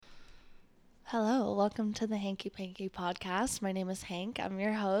Hello, welcome to the Hanky Panky podcast. My name is Hank. I'm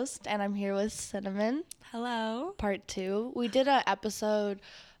your host, and I'm here with Cinnamon. Hello. Part 2. We did an episode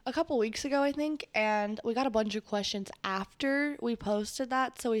a couple weeks ago, I think, and we got a bunch of questions after we posted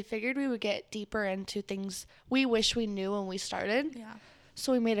that, so we figured we would get deeper into things we wish we knew when we started. Yeah.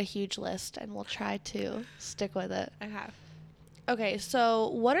 So we made a huge list, and we'll try to stick with it. Okay. Okay, so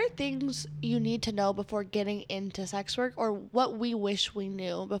what are things you need to know before getting into sex work, or what we wish we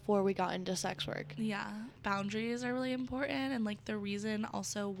knew before we got into sex work? Yeah. Boundaries are really important, and like the reason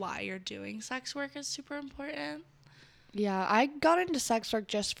also why you're doing sex work is super important. Yeah, I got into sex work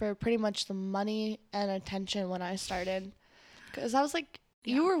just for pretty much the money and attention when I started. Because I was like,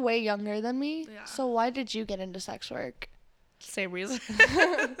 you were way younger than me, so why did you get into sex work? Same reason.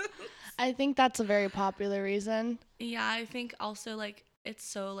 I think that's a very popular reason. Yeah, I think also like it's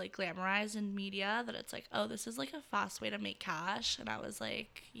so like glamorized in media that it's like, oh, this is like a fast way to make cash. And I was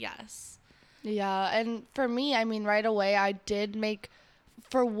like, yes. Yeah, and for me, I mean, right away, I did make,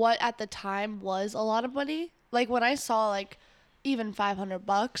 for what at the time was a lot of money. Like when I saw like even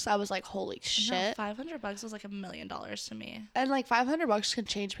 $500, I was like, holy shit. No, $500 was like $1 million to me. And like $500 can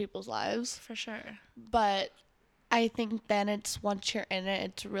change people's lives. For sure. But I think then it's once you're in it,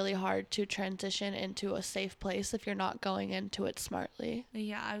 it's really hard to transition into a safe place if you're not going into it smartly.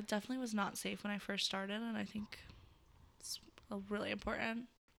 Yeah, I definitely was not safe when I first started, and I think it's really important.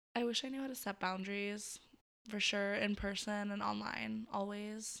 I wish I knew how to set boundaries, for sure, in person and online,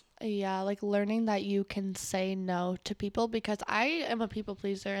 always. Yeah, like learning that you can say no to people, because I am a people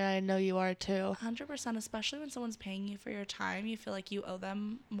pleaser and I know you are too. 100%, especially when someone's paying you for your time, you feel like you owe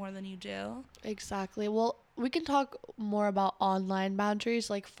them more than you do. Exactly. Well, we can talk more about online boundaries.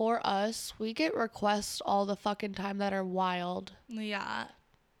 Like for us, we get requests all the fucking time that are wild. Yeah.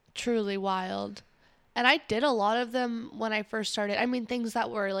 Truly wild. And I did a lot of them when I first started. I mean, things that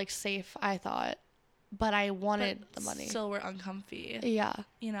were like safe, I thought. But I wanted the money. Still were uncomfy. Yeah.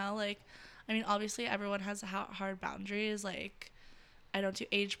 You know, like, I mean, obviously everyone has hard boundaries. Like, I don't do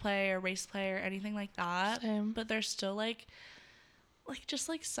age play or race play or anything like that. Same. But there's still like just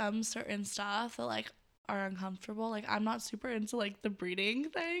like some certain stuff that like are uncomfortable. Like, I'm not super into like the breeding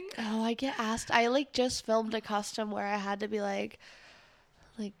thing. Oh, I get asked. I like just filmed a custom where I had to be like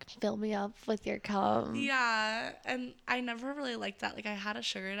fill me up with your cum. Yeah. And I never really liked that. Like, I had a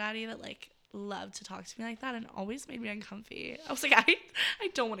sugar daddy that like loved to talk to me like that and always made me uncomfy. I was like, I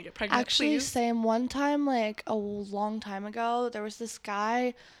don't want to get pregnant. Actually, please. same. One time, like a long time ago, there was this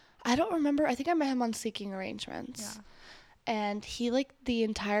guy. I don't remember. I think I met him on Seeking Arrangements. Yeah. And he like the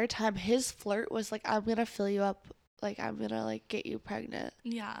entire time, his flirt was like, I'm gonna fill you up. Like, I'm gonna like get you pregnant.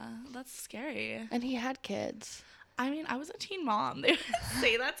 Yeah, that's scary. And he had kids. I mean, I was a teen mom. They would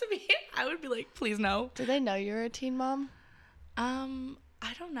say that to me. I would be like, please no. Did they know you were a teen mom?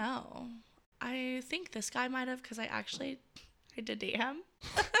 I don't know. I think this guy might have, because I did date him.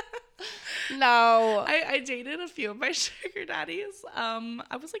 No. I dated a few of my sugar daddies.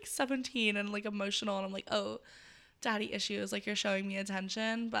 I was like 17 and like emotional, and I'm like, oh, daddy issues, like you're showing me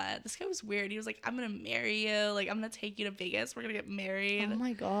attention. But this guy was weird. He was like, I'm gonna marry you, like I'm gonna take you to Vegas, we're gonna get married. Oh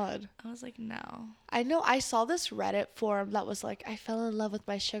my god. I was like, no. I know, I saw this Reddit forum that was like, I fell in love with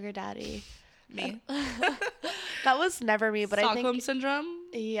my sugar daddy. Me. That was never me, but Stockholm I think syndrome.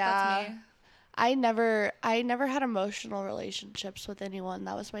 yeah. That's me. I never had emotional relationships with anyone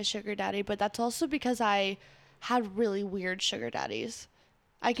that was my sugar daddy, but that's also because I had really weird sugar daddies.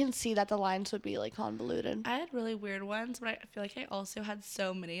 I can see that the lines would be like convoluted. I had really weird ones, but I feel like I also had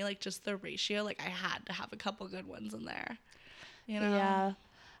so many, like just the ratio, like I had to have a couple good ones in there. You know? Yeah.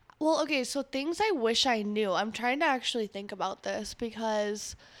 Well, okay, so things I wish I knew. I'm trying to actually think about this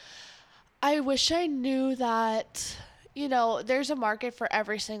because I wish I knew that, you know, there's a market for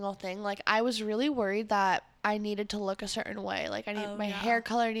every single thing. Like, I was really worried that I needed to look a certain way. Like, my hair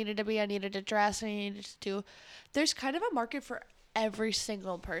color needed to be, I needed to dress, I needed to do. There's kind of a market for every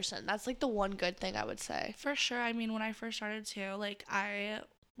single person. That's like the one good thing I would say. For sure. I mean, when I first started too, like I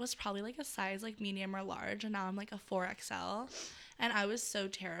was probably like a size like medium or large, and now I'm like a 4XL. And I was so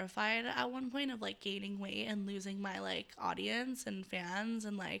terrified at one point of like gaining weight and losing my like audience and fans,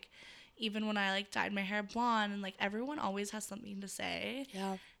 and like even when I like dyed my hair blonde, and like everyone always has something to say.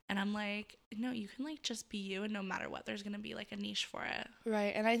 Yeah. And I'm like, no, you can like just be you, and no matter what, there's gonna be like a niche for it.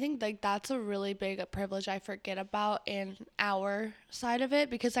 Right. And I think like that's a really big privilege I forget about in our side of it,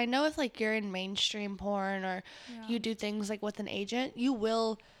 because I know if like you're in mainstream porn or you do things like with an agent,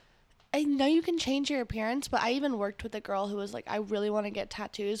 I know you can change your appearance, but I even worked with a girl who was like, I really want to get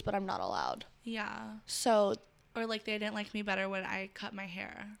tattoos, but I'm not allowed. Yeah. So Or like they didn't like me better when I cut my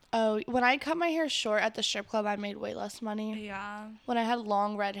hair. Oh, when I cut my hair short at the strip club, I made way less money. Yeah. When I had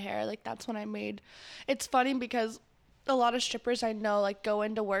long red hair, like that's when I made. It's funny because a lot of strippers I know like go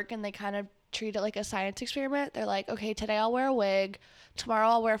into work and they kind of treat it like a science experiment. They're like, okay, today I'll wear a wig, tomorrow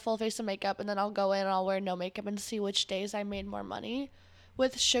I'll wear a full face of makeup, and then I'll go in and I'll wear no makeup and see which days I made more money.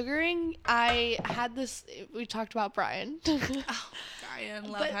 With sugaring, I had this. We talked about Brian. Oh,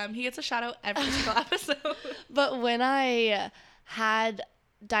 Brian, love him. He gets a shout out every single episode. But when I had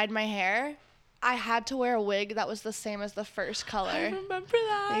dyed my hair, I had to wear a wig that was the same as the first color. I remember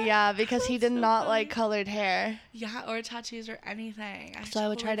that. Yeah, because he did so not funny. like colored hair. Yeah, or tattoos or anything. So I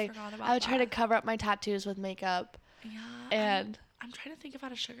would try to cover up my tattoos with makeup. Yeah. And I'm trying to think if I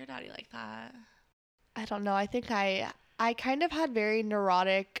had a sugar daddy like that. I don't know. I think I kind of had very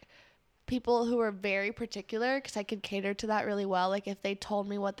neurotic people who were very particular because I could cater to that really well. Like if they told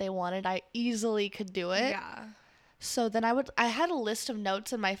me what they wanted, I easily could do it. Yeah. So then I had a list of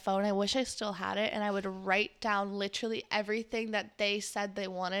notes in my phone. I wish I still had it. And I would write down literally everything that they said they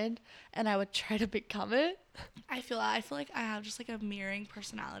wanted. And I would try to become it. I feel like I have just like a mirroring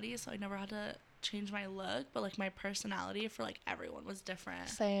personality. So I never had to change my look. But like my personality for like everyone was different.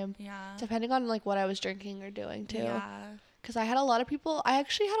 Same. Yeah. Depending on like what I was drinking or doing too. Yeah. Because I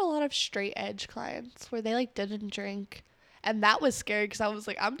actually had a lot of straight edge clients where they like didn't drink. And that was scary because I was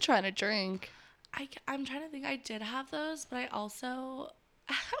like, I'm trying to drink. I'm trying to think. I did have those, but I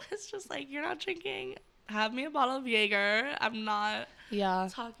was just like, you're not drinking. Have me a bottle of Jaeger. I'm not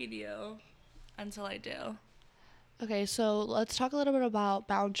talking to you until I do. Okay, so let's talk a little bit about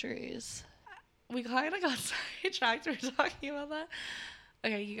boundaries. We kind of got sidetracked. We were talking about that.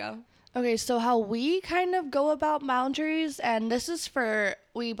 Okay, you go. Okay, so how we kind of go about boundaries, and this is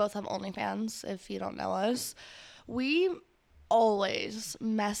we both have OnlyFans, if you don't know us. We always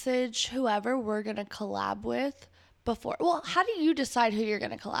message whoever we're going to collab with before. Well, how do you decide who you're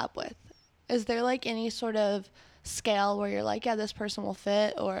going to collab with? Is there like any sort of scale where you're like, yeah, this person will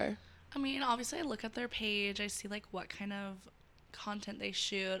fit, or? I mean, obviously I look at their page. I see like what kind of content they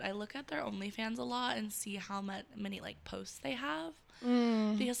shoot. I look at their OnlyFans a lot and see how many like posts they have.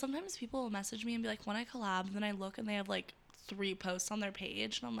 Because sometimes people will message me and be like, when I collab, and then I look and they have like 3 posts on their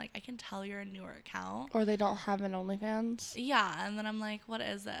page, and I'm like, I can tell you're a newer account. Or they don't have an OnlyFans. Yeah, and then I'm like, what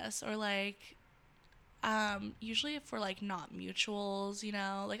is this? Or like, usually if we're like not mutuals, you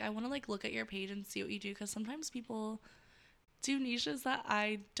know, like I want to like look at your page and see what you do, because sometimes people do niches that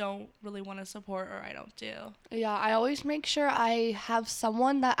I don't really want to support or I don't do. Yeah, I always make sure I have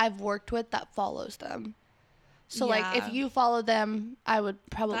someone that I've worked with that follows them. So, like, if you follow them, I would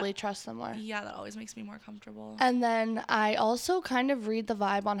probably trust them more. Yeah, that always makes me more comfortable. And then I also kind of read the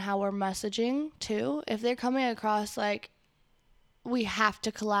vibe on how we're messaging, too. If they're coming across, like, we have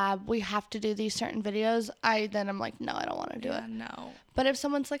to collab, we have to do these certain videos, then I'm like, no, I don't want to do it. No. But if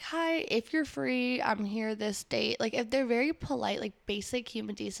someone's like, hi, if you're free, I'm here this date. Like, if they're very polite, like, basic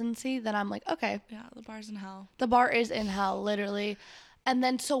human decency, then I'm like, okay. Yeah, the bar's in hell. The bar is in hell, literally. And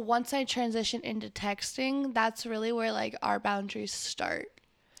then so once I transition into texting, that's really where like our boundaries start.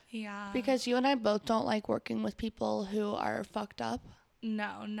 Yeah. Because you and I both don't like working with people who are fucked up.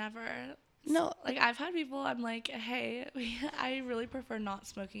 No, never. No. Like I've had people, I'm like, hey, I really prefer not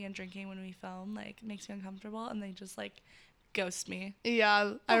smoking and drinking when we film. Like it makes me uncomfortable. And they just like ghost me.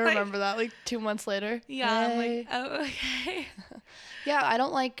 Yeah, I remember that like 2 months later. Yeah, hey. I'm like, oh, okay. Yeah, I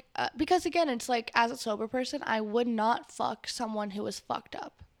don't like, because again, it's like as a sober person, I would not fuck someone who is fucked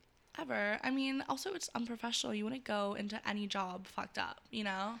up. Ever. I mean, also it's unprofessional. You wouldn't go into any job fucked up, you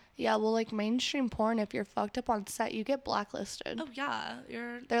know? Yeah, well, like mainstream porn, if you're fucked up on set, you get blacklisted. Oh yeah,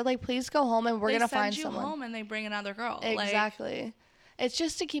 They're like, please go home and we're gonna find someone. They send you home and they bring another girl. Exactly. Like, it's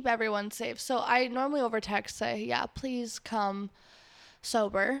just to keep everyone safe. So I normally over text say, yeah, please come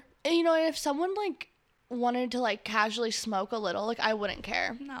sober. And you know, if someone like wanted to like casually smoke a little, like I wouldn't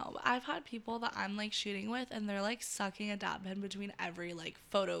care. No, I've had people that I'm like shooting with and they're like sucking a dab pen between every like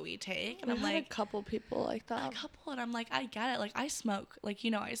photo we take, and I'm like, a couple people like that. And I'm like, I get it, like I smoke, like,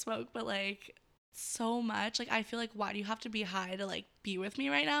 you know, I smoke, but like so much, like I feel like, why do you have to be high to like be with me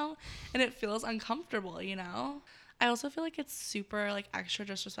right now? And it feels uncomfortable, you know? I also feel like it's super like extra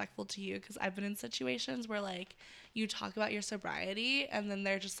disrespectful to you, because I've been in situations where like you talk about your sobriety and then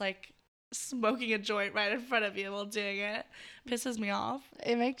they're just like smoking a joint right in front of you while doing it. Pisses me off.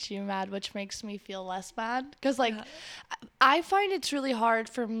 It makes you mad, which makes me feel less bad, because like I find it's really hard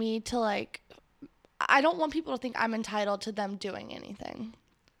for me to like, I don't want people to think I'm entitled to them doing anything.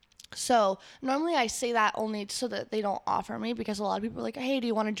 So normally I say that only so that they don't offer me, because a lot of people are like, hey, do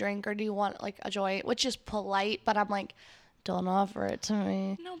you want a drink or do you want like a joint, which is polite, but I'm like, Don't offer it to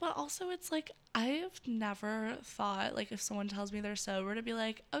me. No, but also it's like I've never thought like if someone tells me they're sober to be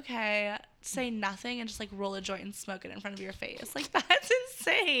like, okay, say nothing and just like roll a joint and smoke it in front of your face. Like that's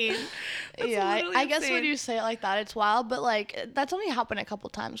insane. That's Yeah, I guess insane. when you say it like that, it's wild. But like that's only happened a couple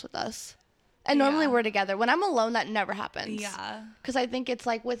times with us. And normally we're together. When I'm alone, that never happens. Yeah. Because I think it's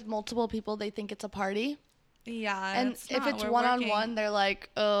like with multiple people, they think it's a party. Yeah. And if it's one-on-one, they're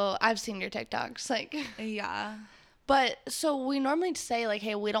like, oh, I've seen your TikToks. Like, yeah. But so we normally say like,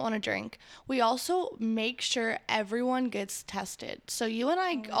 hey, we don't want to drink. We also make sure everyone gets tested. So you and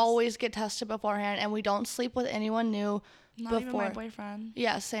I always get tested beforehand, and we don't sleep with anyone new Not before. Even my boyfriend.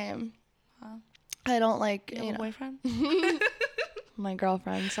 Yeah, same. Huh. I don't like, you have a boyfriend? My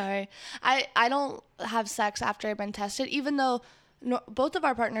girlfriend, sorry. I don't have sex after I've been tested, even though both of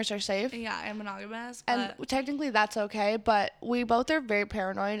our partners are safe. Yeah, I'm monogamous. But... And technically that's okay, but we both are very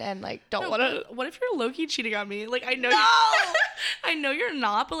paranoid and like don't want to. What if you're low-key cheating on me? Like I know I know you're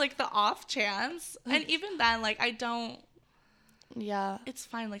not, but like the off chance. And even then, like I don't. Yeah. It's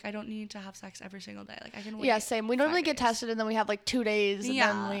fine. Like I don't need to have sex every single day. Like I can wait. Yeah, same. We normally get tested and then we have like 2 days.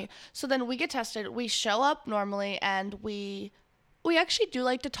 And then we get tested. We show up normally and we actually do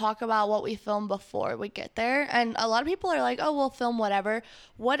like to talk about what we film before we get there. And a lot of people are like, oh, we'll film whatever.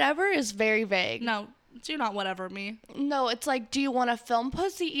 Whatever is very vague. No, do not whatever me. No, it's like, do you want to film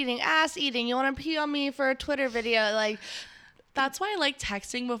pussy eating, ass eating? You want to pee on me for a Twitter video? Like, that's why I like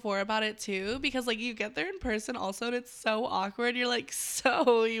texting before about it too, because like you get there in person also and it's so awkward. You're like,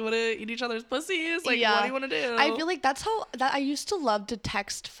 so you want to eat each other's pussies? Like, what do you want to do? I feel like that's how I used to love to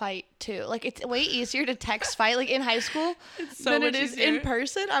text fight too. Like it's way easier to text fight like in high school than it is in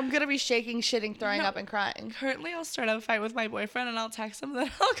person. I'm going to be shaking, shitting, throwing up and crying. Currently I'll start a fight with my boyfriend and I'll text him, then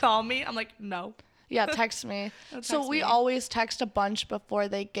he'll call me. I'm like, no. Yeah, text me. So we always text a bunch before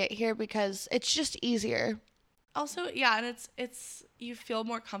they get here because it's just easier. Also, yeah, and it's you feel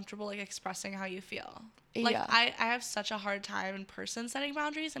more comfortable like expressing how you feel. Like I have such a hard time in person setting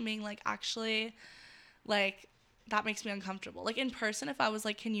boundaries and being like, actually, like that makes me uncomfortable. Like in person, if I was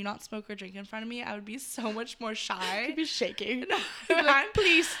like, can you not smoke or drink in front of me, I would be so much more shy. You'd be shaking. Like,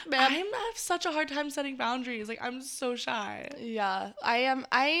 please, ma'am. I have such a hard time setting boundaries. Like I'm so shy. Yeah, I am.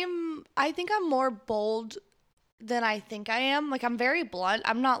 I think I'm more bold than I think I am. Like I'm very blunt.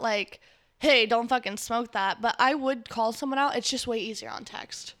 I'm not like, hey, don't fucking smoke that. But I would call someone out. It's just way easier on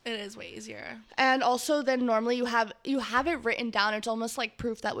text. It is way easier. And also then normally you have it written down. It's almost like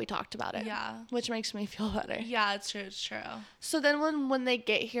proof that we talked about it. Yeah. Which makes me feel better. Yeah, it's true. It's true. So then when they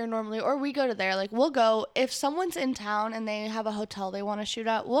get here normally, or we go to there, like we'll go. If someone's in town and they have a hotel they want to shoot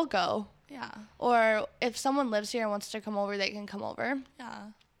at, we'll go. Yeah. Or if someone lives here and wants to come over, they can come over. Yeah.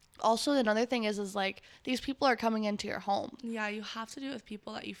 Also, another thing is like these people are coming into your home. Yeah, you have to do it with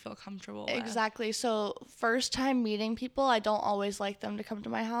people that you feel comfortable with. Exactly. So first time meeting people, I don't always like them to come to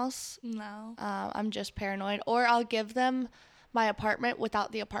my house. No. I'm just paranoid. Or I'll give them my apartment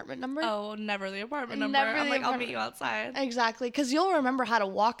without the apartment number. Oh, never the apartment number. I'm like, I'll meet you outside. Exactly. Because you'll remember how to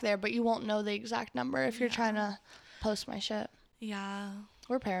walk there, but you won't know the exact number if you're trying to post my shit. Yeah.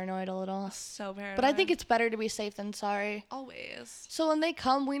 We're paranoid a little. So paranoid. But I think it's better to be safe than sorry. Always. So when they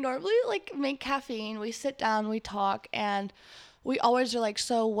come, we normally like make caffeine. We sit down, we talk, and we always are like,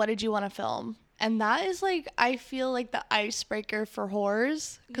 so what did you want to film? And that is like, I feel like the icebreaker for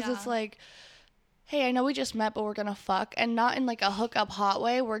whores. Because it's like, hey, I know we just met, but we're going to fuck. And not in like a hookup hot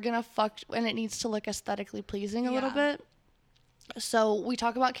way. We're going to fuck, and it needs to look aesthetically pleasing a little bit. So we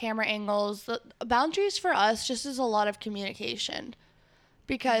talk about camera angles. The boundaries for us just is a lot of communication.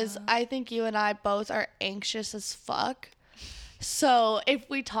 Because I think you and I both are anxious as fuck. So if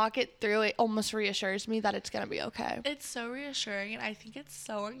we talk it through, it almost reassures me that it's going to be okay. It's so reassuring, and I think it's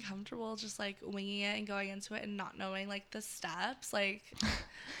so uncomfortable just like winging it and going into it and not knowing like the steps. Like,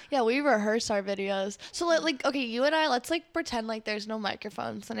 yeah, we rehearse our videos. So like, okay, you and I, let's like pretend like there's no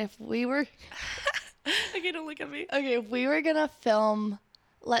microphones. And if we were... Okay, don't look at me. Okay, if we were going to film,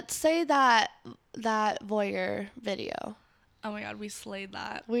 let's say that voyeur video. Oh my God, we slayed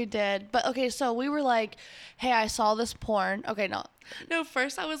that. We did. But okay, so we were like, hey, I saw this porn. Okay, no. No,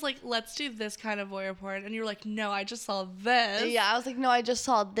 first I was like, let's do this kind of voyeur porn. And you were like, no, I just saw this. Yeah, I was like, no, I just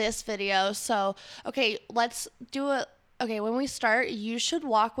saw this video. So, okay, let's do it. Okay, when we start, you should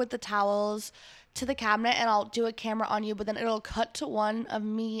walk with the towels to the cabinet and I'll do a camera on you, but then it'll cut to one of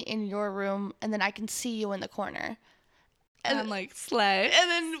me in your room and then I can see you in the corner. And I'm like, slay.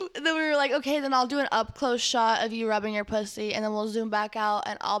 And then we were like, okay, then I'll do an up close shot of you rubbing your pussy, and then we'll zoom back out,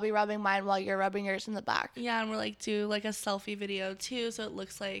 and I'll be rubbing mine while you're rubbing yours in the back. Yeah, and we're like, do like a selfie video too, so it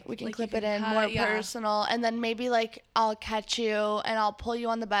looks like we can like clip it in more personal, and then maybe like I'll catch you and I'll pull you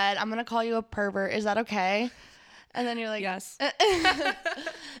on the bed. I'm gonna call you a pervert. Is that okay? And then you're like, yes.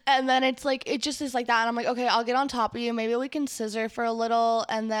 And then it's like, it just is like that. And I'm like, okay, I'll get on top of you. Maybe we can scissor for a little.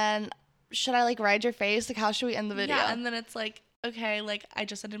 And then should I like ride your face? Like, how should we end the video? Yeah, and then it's like, okay, like I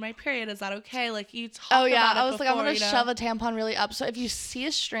just ended my period. Is that okay? Like you talked oh yeah, about it I was before, like, I'm gonna you know? shove a tampon really up. So if you see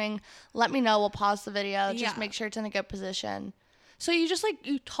a string, let me know. We'll pause the video. Just Yeah. make sure it's in a good position. So you just like,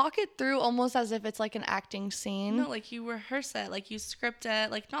 you talk it through almost as if it's like an acting scene. No, like you rehearse it, like you script it,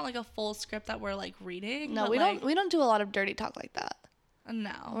 like not like a full script that we're like reading. No, but, we like, don't do a lot of dirty talk like that.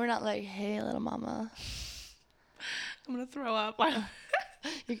 No. We're not like, hey, little mama. I'm gonna throw up.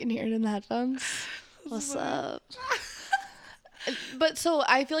 You can hear it in the headphones. What's up? But so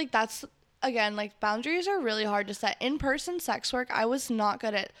I feel like that's, again, like boundaries are really hard to set. In-person sex work, I was not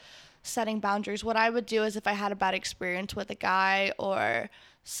good at setting boundaries. What I would do is if I had a bad experience with a guy or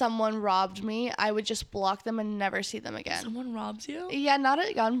someone robbed me, I would just block them and never see them again. Someone robs you? Yeah, not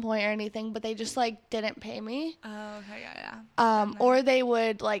at gunpoint or anything, but they just like didn't pay me. Oh, okay, yeah. Or they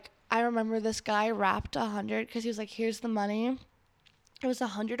would like, I remember this guy wrapped 100 because he was like, here's the money. It was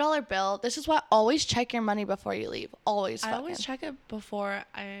 $100 bill. This is why always check your money before you leave. Always. I always check it before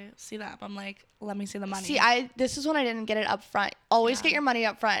I see them. I'm like, let me see the money. See, this is when I didn't get it up front. Always get your money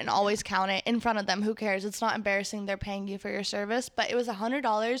up front and always count it in front of them. Who cares? It's not embarrassing. They're paying you for your service. But it was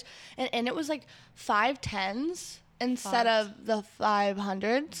 $100 and it was like 5 tens instead of the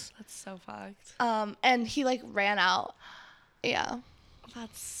 500s. That's so fucked. And he like ran out. Yeah.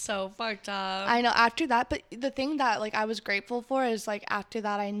 That's so fucked up. I know after that, but the thing that like I was grateful for is like after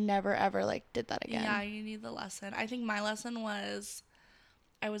that I never ever like did that again. Yeah, you need the lesson. I think my lesson was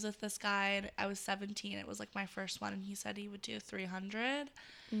I was with this guy and I was 17. It was like my first one and he said he would do 300.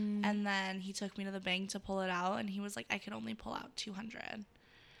 And then he took me to the bank to pull it out and he was like, I could only pull out 200.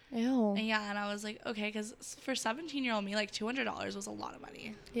 Ew. And yeah, and I was like, okay, because for 17-year-old me, like $200 was a lot of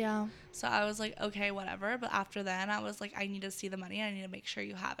money. Yeah. So I was like, okay, whatever. But after then, I was like, I need to see the money. I need to make sure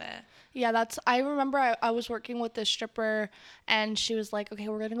you have it. Yeah, I remember I was working with this stripper and she was like, okay,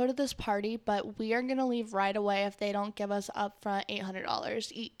 we're going to go to this party, but we are going to leave right away if they don't give us upfront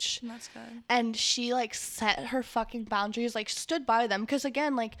 $800 each. That's good. And she like set her fucking boundaries, like stood by them. Because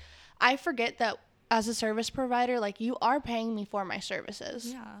again, like I forget that as a service provider, like you are paying me for my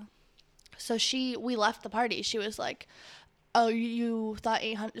services. Yeah. So we left the party. She was like, oh, you thought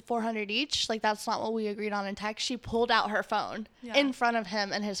 400 each? Like, that's not what we agreed on in text. She pulled out her phone in front of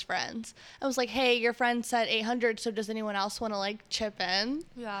him and his friends. I was like, hey, your friend said 800, so does anyone else want to, like, chip in?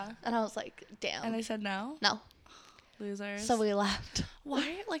 Yeah. And I was like, damn. And they said no? No. Losers. So we left.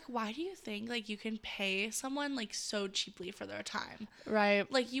 Why do you think, like, you can pay someone, like, so cheaply for their time? Right.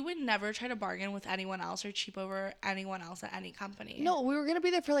 Like, you would never try to bargain with anyone else or cheap over anyone else at any company. No, we were going to be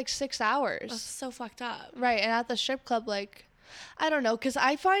there for, like, 6 hours. That's so fucked up. Right. And at the strip club, like, I don't know. Because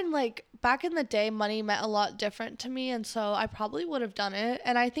I find, like, back in the day, money meant a lot different to me. And so I probably would have done it.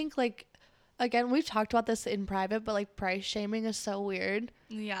 And I think, like, again, we've talked about this in private, but, like, price shaming is so weird.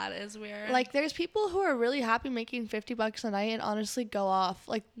 Yeah, it is weird. Like, there's people who are really happy making $50 a night and honestly go off.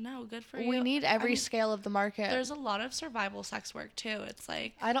 Like, no, good for you. We need every scale of the market. There's a lot of survival sex work, too. It's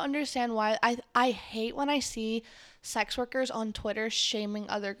like... I don't understand why. I hate when I see sex workers on Twitter shaming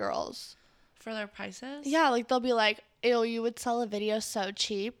other girls. For their prices? Yeah, like, they'll be like, ew, you would sell a video so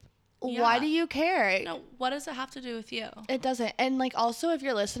cheap. Yeah. Why do you care? No, what does it have to do with you? It doesn't. And, like, also, if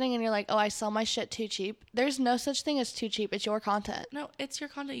you're listening and you're like, oh, I sell my shit too cheap, there's no such thing as too cheap. It's your content. No, it's your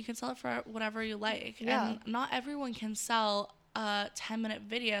content. You can sell it for whatever you like. Yeah. And not everyone can sell a 10-minute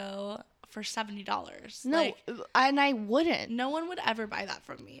video for $70. No, like, and I wouldn't. No one would ever buy that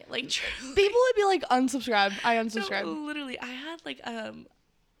from me. Like, truly. People would be like, unsubscribe. I unsubscribe. No, literally, I had, like,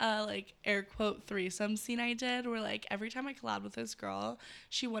 like air quote threesome scene I did where like every time I collabed with this girl,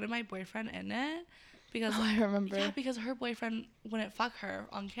 she wanted my boyfriend in it because I remember. Yeah, because her boyfriend wouldn't fuck her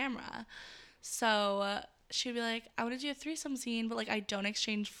on camera. So she'd be like, I want to do a threesome scene, but like I don't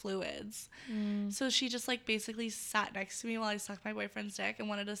exchange fluids. So she just like basically sat next to me while I sucked my boyfriend's dick and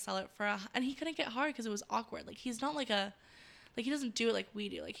wanted to sell it for and he couldn't get hard because it was awkward. Like he's not like he doesn't do it like we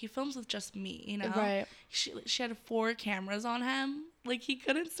do. Like he films with just me, you know? Right. She had 4 cameras on him. Like he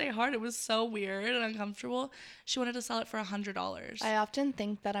couldn't stay hard. It was so weird and uncomfortable. She wanted to sell it for $100. I often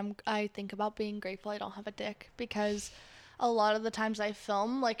think that I think about being grateful I don't have a dick because a lot of the times I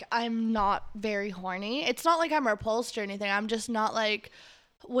film, like I'm not very horny. It's not like I'm repulsed or anything. I'm just not like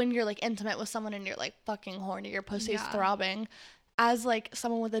when you're like intimate with someone and you're like fucking horny, your pussy's throbbing. As like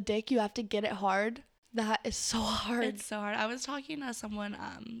someone with a dick, you have to get it hard. That is so hard. It's so hard. I was talking to someone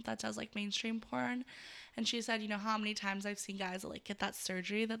that does like mainstream porn, and she said, you know how many times I've seen guys that like get that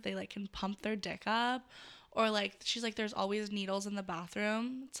surgery that they like can pump their dick up, or like she's like there's always needles in the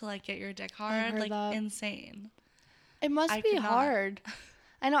bathroom to like get your dick hard, like that. Insane. It must I be could not. hard.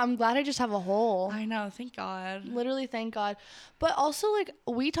 I know. I'm glad I just have a hole. I know. Thank God. Literally, thank God. But also, like,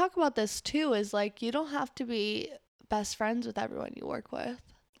 we talk about this too, is like, you don't have to be best friends with everyone you work with.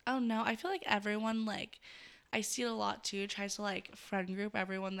 Oh no, I feel like everyone, like, I see it a lot too, tries to like friend group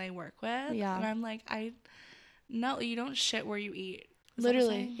everyone they work with. Yeah. And I'm like, no, you don't shit where you eat. Is that a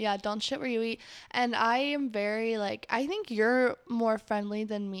Literally, saying? yeah, don't shit where you eat. And I am very, like, I think you're more friendly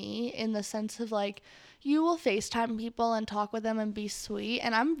than me in the sense of, like, you will FaceTime people and talk with them and be sweet.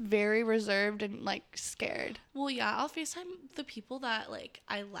 And I'm very reserved and, like, scared. Well, yeah, I'll FaceTime the people that like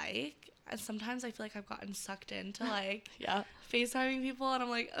I like. And sometimes I feel like I've gotten sucked into like Yeah. FaceTiming people, and I'm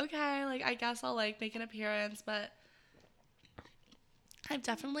like, okay, like I guess I'll like make an appearance, but I've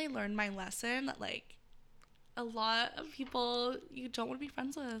definitely learned my lesson that like a lot of people you don't want to be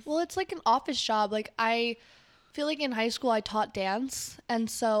friends with. Well, it's like an office job. Like, I feel like in high school I taught dance. And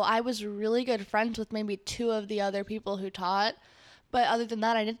so I was really good friends with maybe 2 of the other people who taught. But other than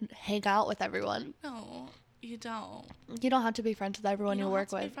that, I didn't hang out with everyone. No, you don't. You don't have to be friends with everyone you don't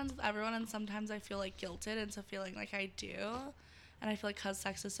work have to with. be friends with everyone, and sometimes I feel like guilted into feeling like I do, and I feel like because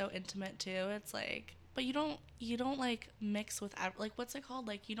sex is so intimate too, it's like, but you don't like mix with like what's it called?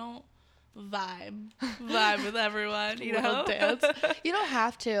 Like you don't vibe with everyone, you know? Dance. You don't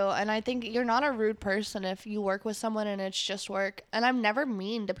have to. And I think you're not a rude person if you work with someone and it's just work. And I'm never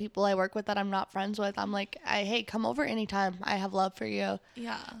mean to people I work with that I'm not friends with. I'm like, hey, come over anytime. I have love for you.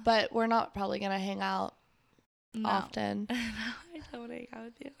 Yeah. But we're not probably going to hang out No. often. No, I don't want to hang out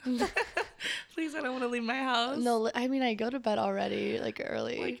with you. Please, I don't want to leave my house. No, I mean, I go to bed already, like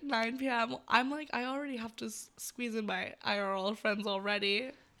early. Like 9 p.m. I'm like, I already have to squeeze in my IRL friends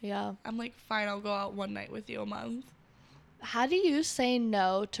already. Yeah. I'm like, fine, I'll go out one night with you a month. How do you say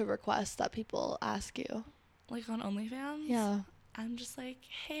no to requests that people ask you? Like on OnlyFans? Yeah. I'm just like,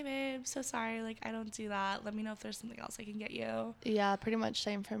 hey babe, so sorry, like I don't do that. Let me know if there's something else I can get you. Yeah, pretty much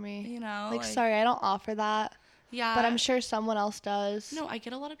same for me. You know? Like, sorry, I don't offer that. Yeah. But I'm sure someone else does. No, I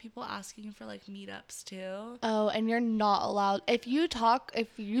get a lot of people asking for like meetups too. Oh, and you're not allowed. If you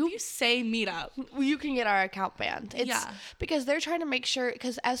say meetup, you can get our account banned. Yeah. Because they're trying to make sure,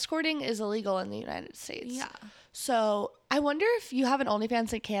 because escorting is illegal in the United States. Yeah. So I wonder if you have an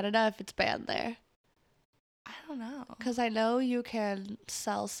OnlyFans in Canada, if it's banned there. I don't know. Because I know you can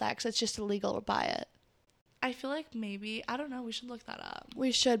sell sex. It's just illegal to buy it. I feel like maybe, I don't know, we should look that up.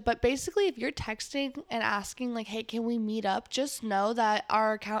 We should, but basically if you're texting and asking like, hey, can we meet up? Just know that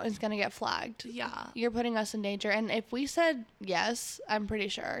our account is going to get flagged. Yeah. You're putting us in danger. And if we said yes, I'm pretty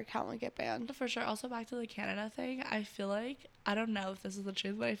sure our account would get banned. For sure. Also back to the Canada thing, I feel like, I don't know if this is the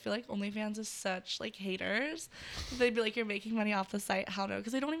truth, but I feel like OnlyFans is such like haters. They'd be like, you're making money off the site. How no?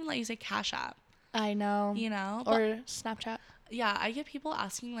 Because they don't even let you say Cash App. I know. You know? Or Snapchat. Yeah, I get people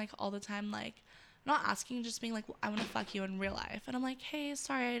asking like all the time, like, not asking, just being like, well, I want to fuck you in real life. And I'm like, hey,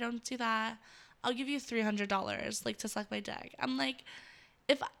 sorry, I don't do that. I'll give you $300 like to suck my dick. I'm like,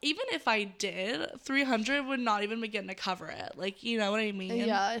 even if I did, $300 would not even begin to cover it. Like, you know what I mean?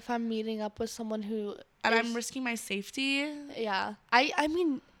 Yeah, if I'm meeting up with someone who I'm risking my safety. Yeah. I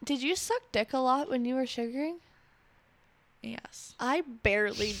mean, did you suck dick a lot when you were sugaring? Yes. I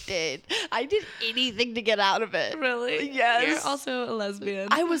barely did. I did anything to get out of it. Really? Yes. You're also a lesbian.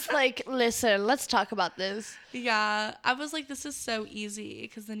 I was like, listen, let's talk about this. Yeah. I was like, this is so easy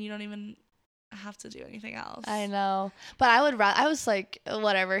because then you don't even have to do anything else. I know. But I was like,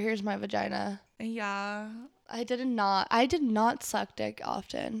 whatever, here's my vagina. Yeah. I did not suck dick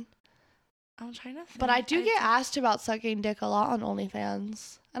often. I'm trying to think. But I do get asked about sucking dick a lot on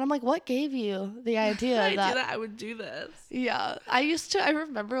OnlyFans. And I'm like, what gave you the idea that I would do this? Yeah. I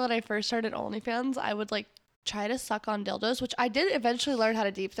remember when I first started OnlyFans, I would like try to suck on dildos, which I did eventually learn how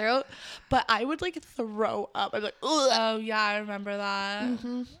to deep throat, but I would like throw up. I'm like, ugh. Oh yeah, I remember that.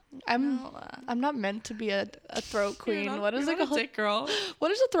 Mm-hmm. I'm not meant to be a throat queen. What is it called? Dick girl.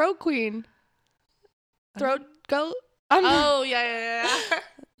 What is a throat queen? Throat goat? Oh yeah.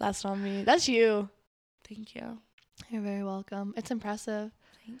 That's not me. That's you. Thank you. You're very welcome. It's impressive.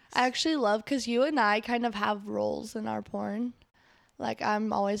 Thanks. I actually love, because you and I kind of have roles in our porn. Like,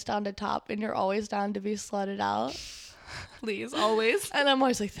 I'm always down to top and you're always down to be slutted out. Please, always. And I'm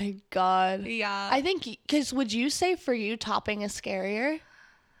always like, thank God. Yeah. I think, because would you say for you topping is scarier?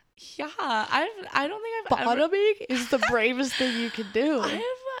 Yeah. I don't think I've Bottoming is the bravest thing you can do. I don't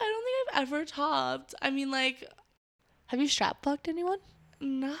think I've ever topped. I mean, like. Have you strap fucked anyone?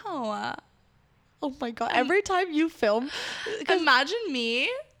 No. Oh my God. Every time you film. Imagine me.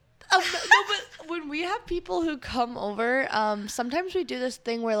 No, but when we have people who come over, sometimes we do this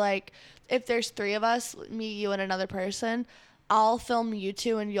thing where, like, if there's 3 of us, me, you, and another person, I'll film you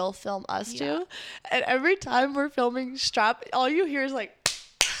two and you'll film us two. And every time we're filming strap, all you hear is like,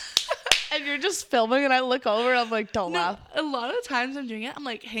 and you're just filming and I look over and I'm like, don't laugh. A lot of times I'm doing it, I'm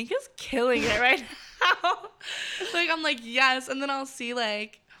like, Hank is killing it right now. Like, I'm like, yes. And then I'll see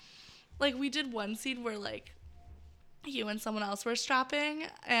like we did one scene where like you and someone else were strapping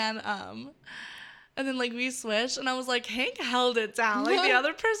and then like we switched and I was like, Hank held it down. Like the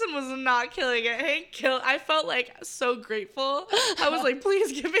other person was not killing it. Hank killed. I felt like so grateful. I was like,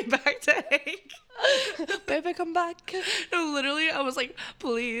 please give me back to Hank. Baby, come back. No, literally, I was like,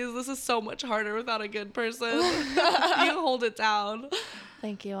 please, this is so much harder without a good person. You hold it down.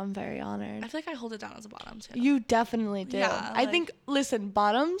 Thank you. I'm very honored. I feel like I hold it down as a bottom too. You definitely do. Yeah, I think, listen,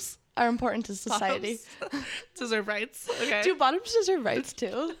 bottoms are important to society. Bottoms deserve rights. Okay. Do bottoms deserve rights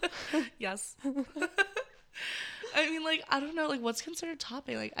too? Yes. I mean, like, I don't know, like, what's considered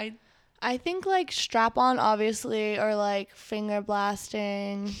topping? Like, I think like strap on, obviously, or like finger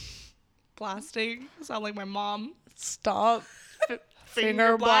blasting. Blasting sound like my mom. Stop.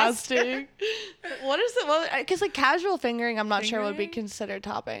 Finger blasting. What is it? Well, because like casual fingering, I'm not sure would be considered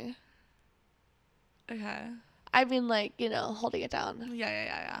topping. Okay. I mean, like, you know, holding it down.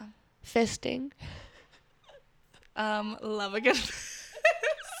 Yeah. Fisting. Love a good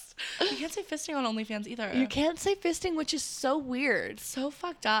fist. You can't say fisting on OnlyFans either. You can't say fisting, which is so weird. So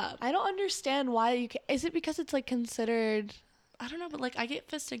fucked up. I don't understand why you can. Is it because it's like considered? I don't know, but like I get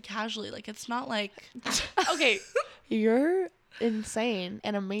fisted casually. Like it's not like. Okay, you're insane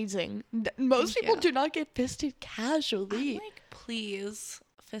and amazing. Most people do not get fisted casually. I'm like, please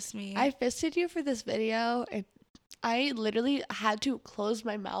fist me. I fisted you for this video, and I literally had to close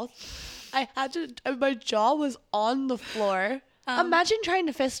my mouth. I had to. My jaw was on the floor. Imagine trying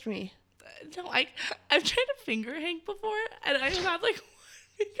to fist me. No, I've tried to finger Hank before, and I have like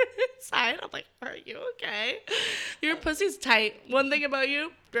one finger inside. I'm like, are you okay? Your pussy's tight. One thing about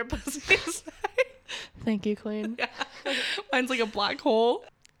you, your pussy's tight. Thank you, Queen. Yeah. Mine's like a black hole.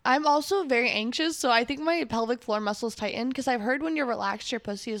 I'm also very anxious, so I think my pelvic floor muscles tighten because I've heard when you're relaxed, your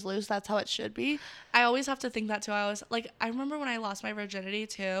pussy is loose. That's how it should be. I always have to think that too. I remember when I lost my virginity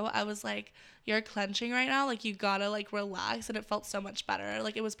too. I was like, you're clenching right now. Like you gotta like relax, and it felt so much better.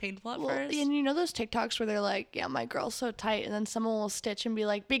 Like it was painful at first. And you know those TikToks where they're like, yeah, my girl's so tight, and then someone will stitch and be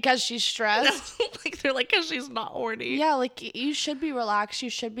like, because she's stressed. Like they're like, because she's not horny. Yeah, like you should be relaxed.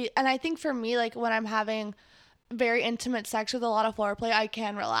 You should be. And I think for me, like when I'm having very intimate sex with a lot of foreplay, I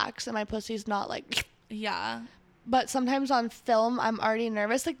can relax and my pussy's not like. Yeah. But sometimes on film, I'm already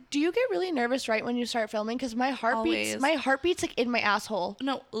nervous. Like, do you get really nervous right when you start filming? Because my heartbeat's like in my asshole.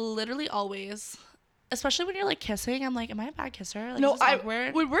 No, literally always. Especially when you're like kissing, I'm like, am I a bad kisser? Like, no, is this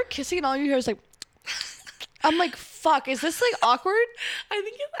awkward? When we're kissing and all you hear is like, I'm like, fuck, is this like awkward? I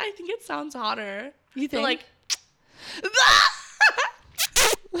think it sounds hotter. You think?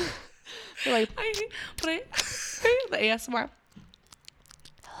 But, like, like, the ASMR.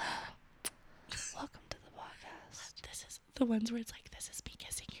 Welcome to the podcast. This is the ones where it's like, this is me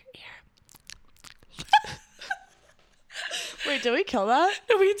kissing your ear. Wait, did we kill that?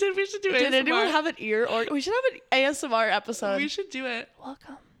 No, we did. We should do it. Did anyone have an ear or we should have an ASMR episode? We should do it.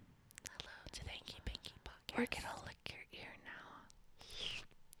 Welcome. Hello to the Hanky Pinky podcast. We're gonna lick your ear now.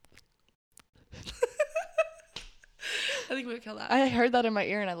 I think we would kill that. I heard that in my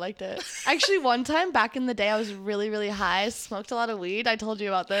ear and I liked it. Actually, one time back in the day, I was really, really high. I smoked a lot of weed. I told you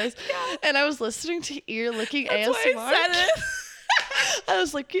about this. Yeah. And I was listening to ear licking ASMR. Why I said it. I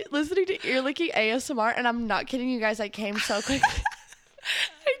was like listening to ear licking ASMR, and I'm not kidding you guys. I came so quickly.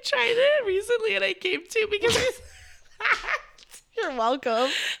 I tried it recently, and I came too because You're welcome.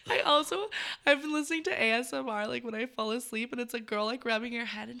 I've been listening to ASMR like when I fall asleep, and it's a girl like rubbing your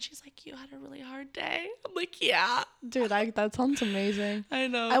head, and she's like, "You had a really hard day." I'm like, "Yeah, dude, that sounds amazing." I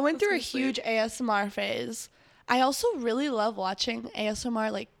know. I went through a huge ASMR phase. I also really love watching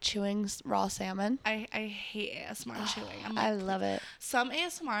ASMR like chewing raw salmon. I hate ASMR chewing. I'm like, I love it. Some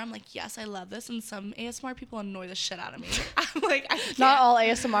ASMR, I'm like, yes, I love this, and some ASMR people annoy the shit out of me. I'm like, I can't. Not all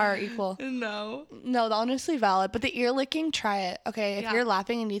ASMR are equal. No, honestly valid. But the ear licking, try it. Okay, if you're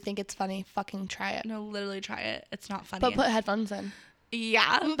laughing and you think it's funny, fucking try it. No, literally try it. It's not funny. But put headphones in.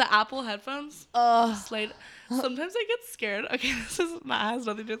 Yeah, the Apple headphones. Slide. Sometimes I get scared. Okay, this has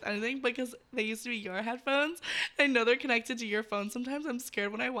nothing to do with anything because they used to be your headphones. I know they're connected to your phone. Sometimes I'm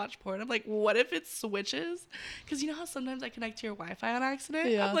scared when I watch porn. I'm like, what if it switches? Because you know how sometimes I connect to your Wi-Fi on accident?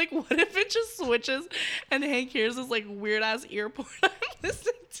 Yeah. I'm like, what if it just switches and Hank hears this like weird ass ear porn I'm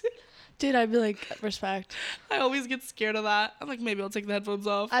listening to? Dude, I'd be like, respect. I always get scared of that. I'm like, maybe I'll take the headphones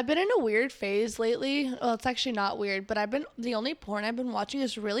off. I've been in a weird phase lately. Well, it's actually not weird, but the only porn I've been watching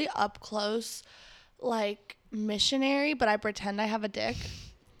is really up close, like missionary, but I pretend I have a dick.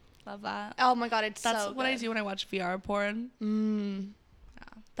 Love that. Oh my god, it's That's so what I good. do when I watch VR porn. Yeah.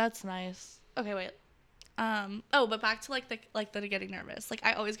 That's nice. Okay, wait. But back to the getting nervous. Like,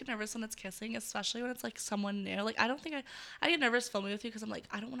 I always get nervous when it's kissing, especially when it's like someone new. Like, I don't think I get nervous filming with you because I'm like,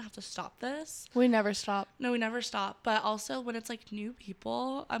 I don't want to have to stop this. We never stop. No, we never stop. But also when it's like new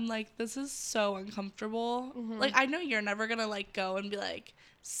people, I'm like, this is so uncomfortable. Like, I know you're never gonna like go and be like,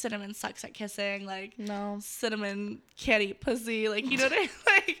 Cinnamon sucks at kissing. Like, No. Cinnamon can't eat pussy. Like, you know what I mean?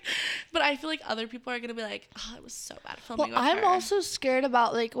 Like, but I feel like other people are gonna be like, oh, it was so bad filming with I'm her. also scared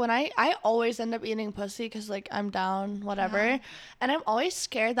about, like, when I always end up eating pussy because, like, I'm down, whatever. Yeah. And I'm always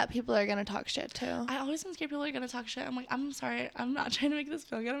scared that people are going to talk shit, too. I always am scared people are gonna talk shit. I'm like, I'm sorry, I'm not trying to make this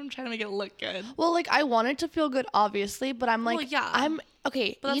feel good. I'm trying to make it look good. Well, like, I want it to feel good, obviously, but I'm like, Well, yeah. I'm,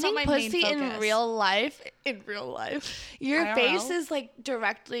 okay, But that's eating not my main pussy in focus. real life, your IRL. face is, like,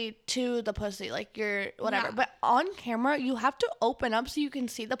 directly to the pussy, like, you're, whatever. Yeah. But on camera, you have to open up so you can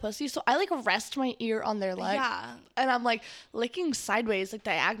see the pussy. So I, like, rest my ear on their leg. Yeah. And I'm, like, licking sideways, like,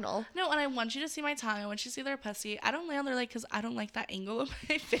 diagonal. No, and I want you to see my tongue. I want you to see their pussy. I don't lay on their leg because I don't like that angle of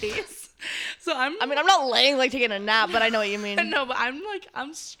my face. So I mean, I'm not laying, like, taking a nap, but I know what you mean. No, but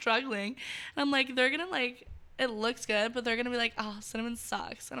I'm struggling. And I'm like, they're gonna like, it looks good, but they're gonna be like, oh, Cinnamon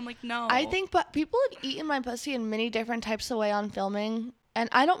sucks. And I'm like, no. I think, but people have eaten my pussy in many different types of way on filming. And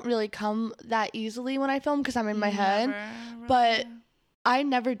I don't really come that easily when I film because I'm in my head. Never, But really. I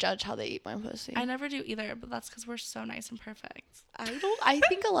never judge how they eat my pussy. I never do either, but that's because we're so nice and perfect. I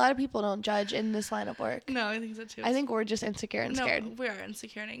think a lot of people don't judge in this line of work. No, I think so too. I think we're just insecure and scared. No, we are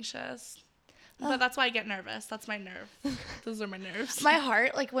insecure and anxious. But that's why I get nervous. That's my nerve. Those are my nerves. My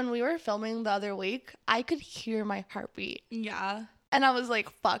heart, like when we were filming the other week, I could hear my heartbeat. Yeah. And I was like,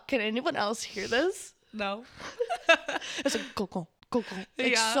 fuck, can anyone else hear this? No. It's like, go,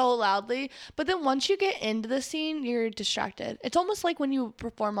 like Yeah. so loudly. But then once you get into the scene, you're distracted. It's almost like when you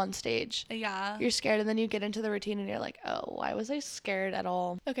perform on stage. Yeah. You're scared and then you get into the routine and you're like, oh, why was I scared at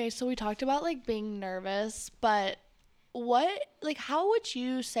all? Okay, so we talked about like being nervous, but how would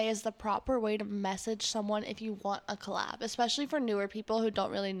you say is the proper way to message someone if you want a collab, especially for newer people who don't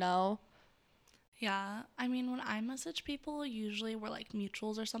really know? Yeah. I mean, when I message people, usually we're like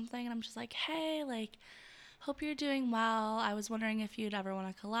mutuals or something, and I'm just like, hey, like, hope you're doing well. I was wondering if you'd ever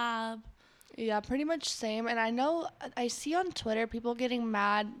want to collab. Yeah, pretty much same. And I know I see on Twitter people getting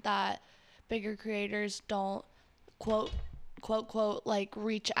mad that bigger creators don't quote like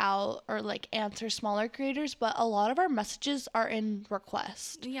reach out or like answer smaller creators, but a lot of our messages are in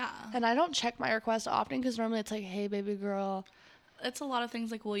request. Yeah. And I don't check my requests often because normally it's like, hey baby girl, It's a lot of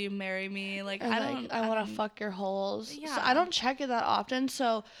things like, will you marry me? Like, or I want to fuck your holes. Yeah. So I don't check it that often.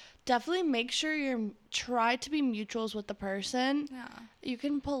 So definitely make sure try to be mutuals with the person. Yeah. You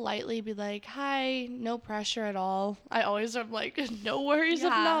can politely be like, hi, no pressure at all. I always am like, no worries if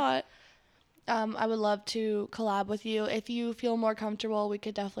Yeah. not. I would love to collab with you. If you feel more comfortable, we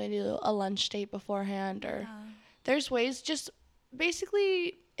could definitely do a lunch date beforehand, or there's ways, just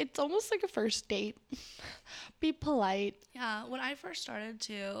basically it's almost like a first date. Be polite. Yeah, when I first started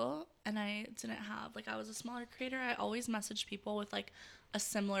too, and I didn't have, like, I was a smaller creator, I always messaged people with, like, a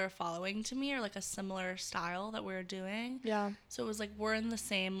similar following to me or, like, a similar style that we were doing. Yeah. So it was, like, we're in the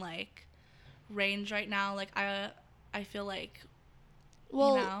same, like, range right now. Like, I feel like,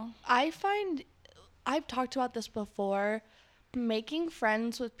 Well, you know? I find, I've talked about this before, making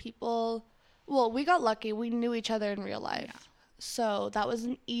friends with people, well, we got lucky. We knew each other in real life. Yeah. So that was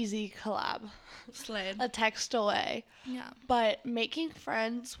an easy collab. Slid. A text away. Yeah. But making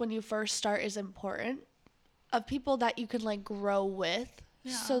friends when you first start is important, of people that you can like grow with,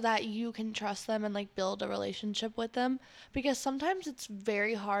 so that you can trust them and like build a relationship with them, because sometimes it's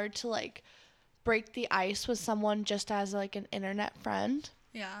very hard to like break the ice with someone just as like an internet friend.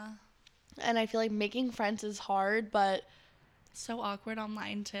 Yeah. And I feel like making friends is hard, but So awkward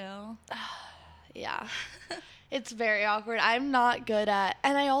online too. yeah. It's very awkward. I'm not good at,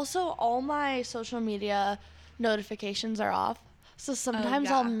 and I also, all my social media notifications are off. So sometimes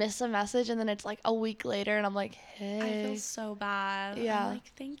yeah. I'll miss a message and then it's like a week later and I'm like, hey. I feel so bad. Yeah. I'm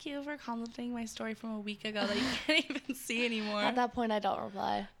like, thank you for commenting my story from a week ago that you can't even see anymore. At that point, I don't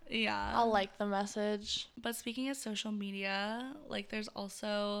reply. Yeah. I'll like the message. But speaking of social media, like, there's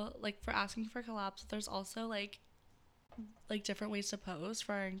also, like, for asking for collabs, there's also, like different ways to post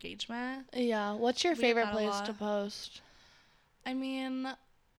for our engagement. Yeah. What's your We get favorite that a place lot. to post? I mean,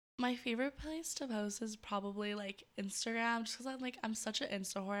 my favorite place to post is probably, like, Instagram, just because I'm such an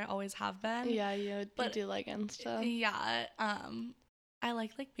Insta whore. I always have been. Yeah, you But- do like Insta. Yeah. I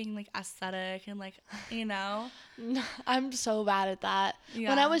like being like aesthetic and like, you know. I'm so bad at that. Yeah.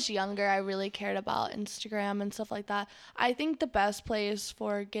 When I was younger, I really cared about Instagram and stuff like that. I think the best place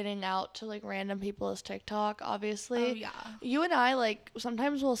for getting out to like random people is TikTok, obviously. Oh yeah. You and I, like,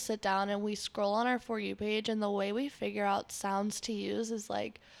 sometimes we'll sit down and we scroll on our For You page, and the way we figure out sounds to use is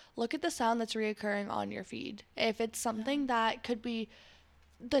like, look at the sound that's reoccurring on your feed. If it's something that could be,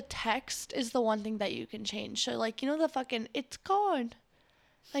 the text is the one thing that you can change. So like, you know, the fucking "it's gone."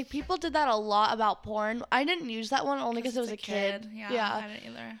 Like, people did that a lot about porn. I didn't use that one only because it was a kid. Yeah, I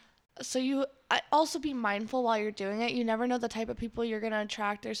didn't either. So also be mindful while you're doing it. You never know the type of people you're going to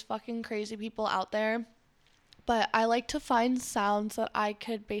attract. There's fucking crazy people out there. But I like to find sounds that I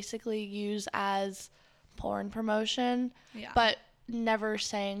could basically use as porn promotion. Yeah. But never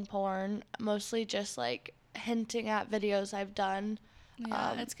saying porn. Mostly just, like, hinting at videos I've done.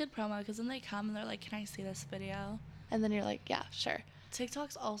 Yeah, it's good promo because then they come and they're like, can I see this video? And then you're like, yeah, sure.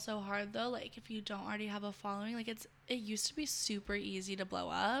 TikTok's also hard though, like if you don't already have a following. Like it used to be super easy to blow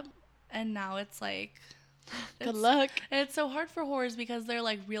up, and now it's like good luck. It's so hard for whores because they're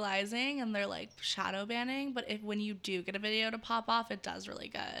like realizing and they're like shadow banning, but when you do get a video to pop off, it does really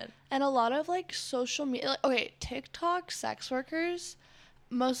good. And a lot of like social media, like, okay, TikTok sex workers,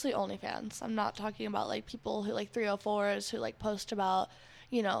 mostly OnlyFans. I'm not talking about like people who like 304s who like post about,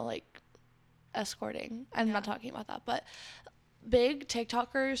 you know, like escorting. I'm not talking about that, but big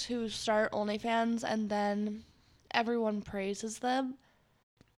TikTokers who start OnlyFans and then everyone praises them.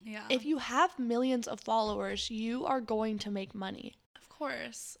 Yeah. If you have millions of followers, you are going to make money. Of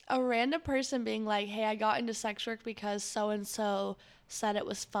course. A random person being like, hey, I got into sex work because so-and-so said it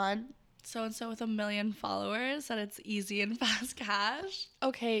was fun. So-and-so with 1 million followers said it's easy and fast cash.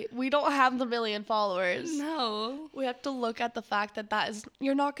 Okay, we don't have the 1 million followers. No. We have to look at the fact that is,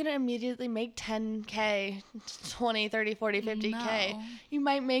 you're not going to immediately make 10K, 20, 30, 40, 50K. No. You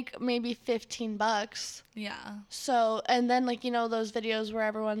might make maybe $15. Yeah. So, and then like, you know, those videos where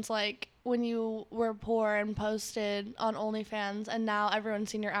everyone's like, when you were poor and posted on OnlyFans and now everyone's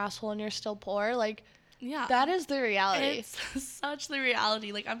seen your asshole and you're still poor, like, yeah, that is the reality. It's such the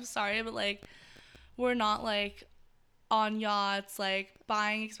reality. Like, I'm sorry, but like, we're not like on yachts, like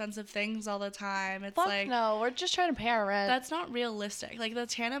buying expensive things all the time. It's Fuck like, no, we're just trying to pay our rent. That's not realistic. Like the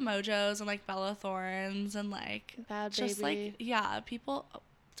Tana Mojos and like Bella Thornes and like Bad just Baby. like, yeah, people.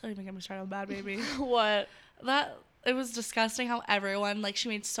 Don't even get me started on Bad Baby. What? It was disgusting how everyone, like, she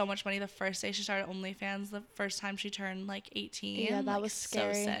made so much money the first day she started OnlyFans, the first time she turned, like, 18. Yeah, that like, was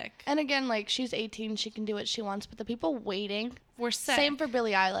scary. So sick. And again, like, she's 18, she can do what she wants, but the people waiting were sick. Same for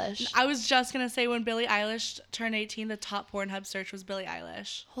Billie Eilish. I was just going to say, when Billie Eilish turned 18, the top Pornhub search was Billie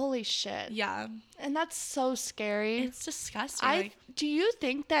Eilish. Holy shit. Yeah. And that's so scary. It's disgusting. Do you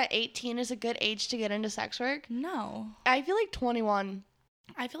think that 18 is a good age to get into sex work? No. I feel like 21.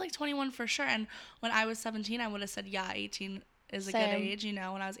 I feel like 21 for sure. And when I was 17, I would have said, yeah, 18 is a good age. You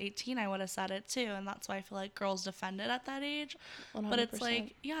know, when I was 18, I would have said it too. And that's why I feel like girls defend it at that age. 100%. But it's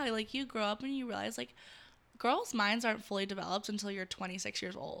like, yeah, like you grow up and you realize like girls' minds aren't fully developed until you're 26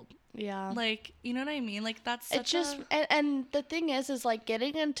 years old. Yeah. Like, you know what I mean? Like that's such it's just, and the thing is like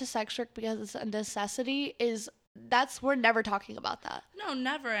getting into sex work because it's a necessity we're never talking about that. No,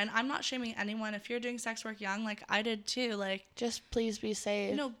 never. And I'm not shaming anyone. If you're doing sex work young, like I did too, like just please be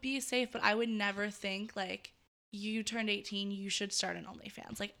safe. No, be safe. But I would never think like you turned 18, you should start an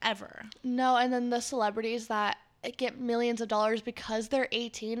OnlyFans, like ever. No, and then the celebrities that get millions of dollars because they're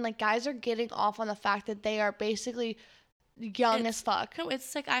 18, like guys are getting off on the fact that they are basically young as fuck. No,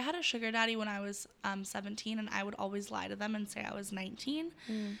 it's like I had a sugar daddy when I was 17, and I would always lie to them and say I was 19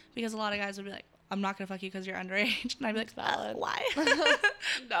 because a lot of guys would be like, I'm not going to fuck you because you're underage. And I'd be like, valid. Why?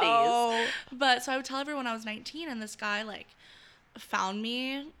 No. But so I would tell everyone I was 19, and this guy, like, found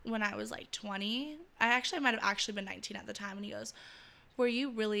me when I was, like, 20. I might have actually been 19 at the time. And he goes, were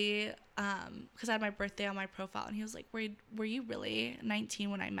you really, because I had my birthday on my profile. And he was like, were you really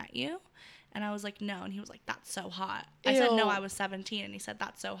 19 when I met you? And I was like, no. And he was like, that's so hot. I said, no, I was 17. And he said,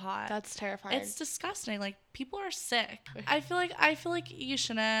 that's so hot. That's terrifying. It's disgusting. Like, people are sick. I feel like you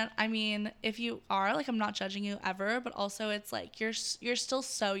shouldn't. I mean, if you are, like, I'm not judging you ever. But also, it's like, you're still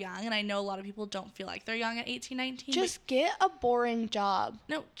so young. And I know a lot of people don't feel like they're young at 18, 19. Just get a boring job.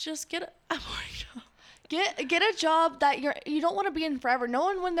 No, just get a boring job. Get a job that you don't want to be in forever. No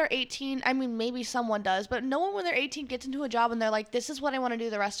one when they're 18, I mean, maybe someone does, but no one when they're 18 gets into a job and they're like, this is what I want to do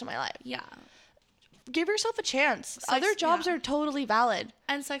the rest of my life. Yeah. Give yourself a chance. Other jobs are totally valid.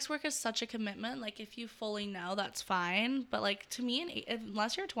 And sex work is such a commitment. Like, if you fully know, that's fine. But, like, to me,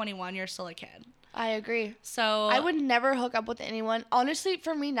 unless you're 21, you're still a kid. I agree. So I would never hook up with anyone. Honestly,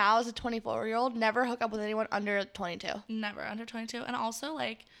 for me now as a 24-year-old, never hook up with anyone under 22. never under 22. And also,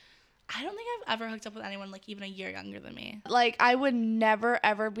 like, I don't think I've ever hooked up with anyone, like, even a year younger than me. Like, I would never,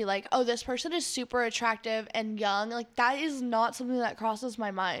 ever be like, oh, this person is super attractive and young. Like, that is not something that crosses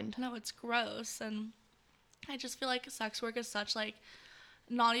my mind. No, it's gross. And I just feel like sex work is such, like,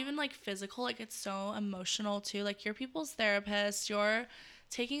 not even, like, physical. Like, it's so emotional, too. Like, you're people's therapist. You're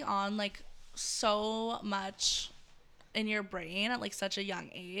taking on, like, so much in your brain at, like, such a young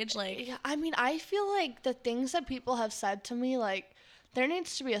age. Like, Yeah, I mean, I feel like the things that people have said to me, like, there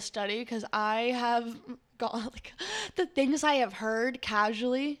needs to be a study because I have gone, like, the things I have heard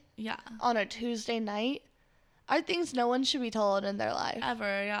casually yeah. on a Tuesday night are things no one should be told in their life.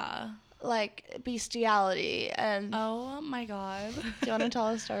 Ever, yeah. Like, bestiality and... Oh, my God. Do you want to tell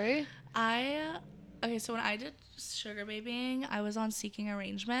a story? Okay, so when I did sugar babying, I was on Seeking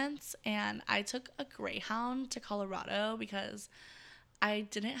Arrangements, and I took a Greyhound to Colorado because I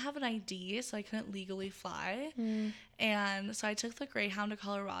didn't have an ID, so I couldn't legally fly. And so I took the Greyhound to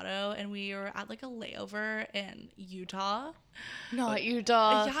Colorado, and we were at, like, a layover in Utah. Not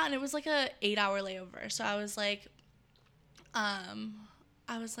Utah. Yeah, and it was, like, a 8-hour layover. So I was like,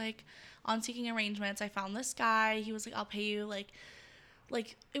 on Seeking Arrangements, I found this guy. He was like, I'll pay you, like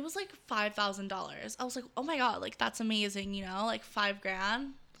it was like $5,000. I was like, oh my God, like, that's amazing, you know, like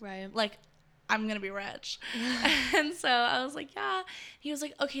 $5,000. Right. Like, I'm gonna be rich. And so I was like, yeah. He was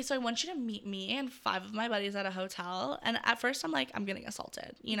like, okay, so I want you to meet me and 5 of my buddies at a hotel. And at first I'm like, I'm getting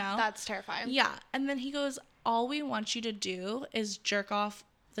assaulted, you know? That's terrifying. Yeah. And then he goes, all we want you to do is jerk off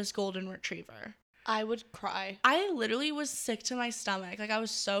this golden retriever. I would cry. I literally was sick to my stomach. Like, I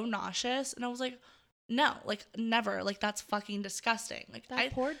was so nauseous. And I was like, no, like, never. Like, that's fucking disgusting. Like,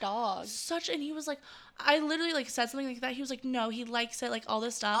 That poor dog. and he was like, I literally, like, said something like that. He was like, no, he likes it, like, all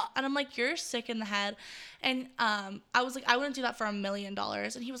this stuff. And I'm like, you're sick in the head. And I was like, I wouldn't do that for $1 million.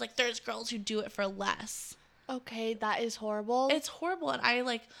 And he was like, there's girls who do it for less. Okay, that is horrible. It's horrible. And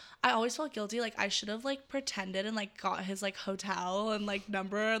I always felt guilty. Like, I should have, like, pretended and, like, got his, like, hotel and, like,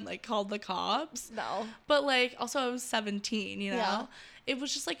 number and, like, called the cops. No. But, like, also I was 17, you know? Yeah. It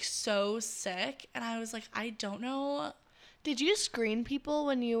was just, like, so sick. And I was like, I don't know. Did you screen people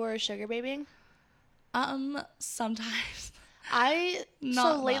when you were sugar babying? Sometimes.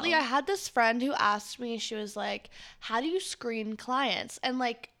 Lately I had this friend who asked me, she was like, how do you screen clients? And,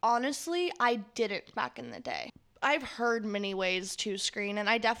 like, honestly, I didn't back in the day. I've heard many ways to screen, and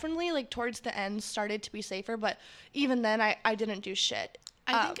I definitely, like, towards the end started to be safer, but even then I didn't do shit.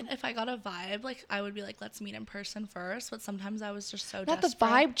 I think if I got a vibe, like, I would be like, let's meet in person first. But sometimes I was just so not desperate. the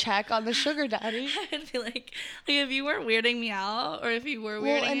vibe check on the sugar daddy. I'd be like, if you weren't weirding me out, or if you were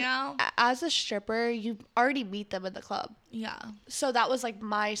weirding me out. As a stripper, you already meet them in the club. Yeah. So that was, like,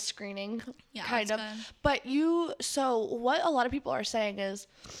 my screening, Yeah, kind of. good. But so what a lot of people are saying is,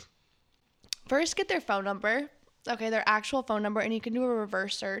 first get their phone number. Okay, their actual phone number, and you can do a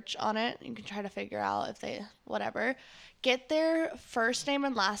reverse search on it. You can try to figure out if they, whatever. Get their first name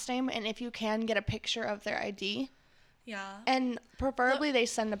and last name, and if you can, get a picture of their ID. Yeah. And preferably they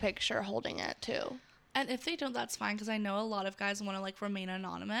send a picture holding it, too. And if they don't, that's fine, because I know a lot of guys want to, like, remain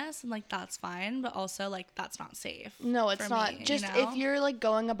anonymous, and, like, that's fine, but also, like, that's not safe. No, it's not. Me, just, you know? if you're, like,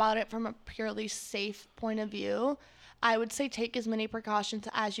 going about it from a purely safe point of view, I would say take as many precautions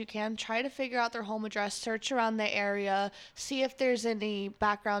as you can. Try to figure out their home address, search around the area, see if there's any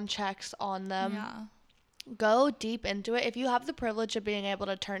background checks on them. Yeah. Go deep into it. If you have the privilege of being able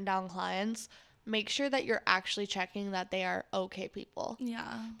to turn down clients, make sure that you're actually checking that they are okay people.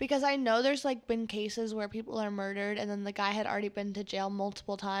 Yeah. Because I know there's, like, been cases where people are murdered and then the guy had already been to jail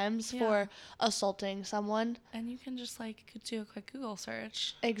multiple times for assaulting someone. And you can just, like, do a quick Google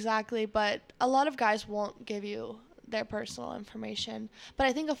search. Exactly, but a lot of guys won't give you their personal information. But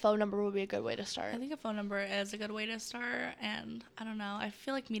I think a phone number would be a good way to start. I think a phone number is a good way to start, and I don't know, I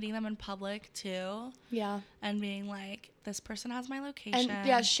feel like meeting them in public too. Yeah. And being like, this person has my location. And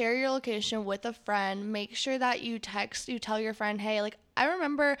yeah, share your location with a friend. Make sure that you tell your friend, hey, like, I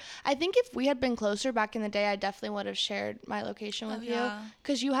remember, I think if we had been closer back in the day, I definitely would have shared my location with you.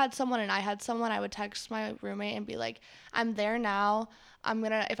 Because you had someone and I had someone. I would text my roommate and be like, I'm there now.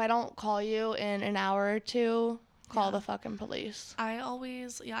 If I don't call you in an hour or two, call the fucking police. I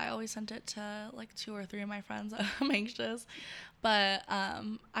always sent it to, like, 2 or 3 of my friends. I'm anxious. But I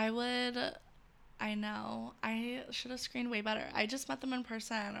know. I should have screened way better. I just met them in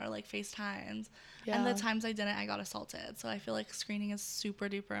person or, like, FaceTimes. Yeah. And the times I didn't, I got assaulted. So I feel like screening is super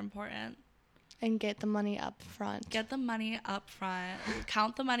duper important. And get the money up front. Get the money up front.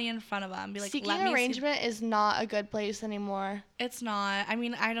 Count the money in front of them. Be like, seeking let me arrangement is not a good place anymore. It's not. I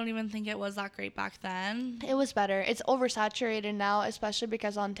mean, I don't even think it was that great back then. It was better. It's oversaturated now, especially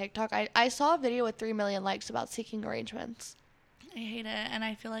because on TikTok, I saw a video with 3 million likes about seeking arrangements. I hate it, and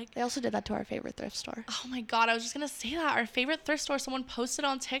I feel like... They also did that to our favorite thrift store. Oh my god, I was just gonna say that. Our favorite thrift store, someone posted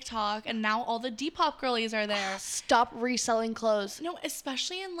on TikTok, and now all the Depop girlies are there. Stop reselling clothes. No,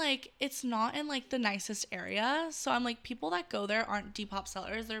 especially in, like, it's not in, like, the nicest area. So I'm like, people that go there aren't Depop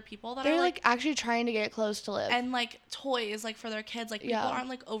sellers. They're people that They're, are, like, actually trying to get clothes to live. And, like, toys, like, for their kids. Like, people aren't,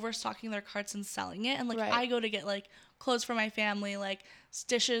 like, overstocking their carts and selling it. And, like, I go to get, like, clothes for my family, like,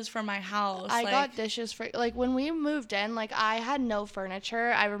 dishes for my house. I got dishes for, like, when we moved in, like, I had no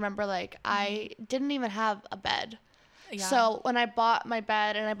furniture. I remember, like, I didn't even have a bed. Yeah. So when I bought my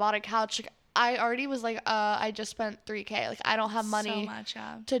bed and I bought a couch, like, I already was like, I just spent $3,000. Like, I don't have money so much,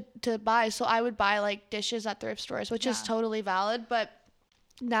 to buy. So I would buy, like, dishes at thrift stores, which is totally valid. But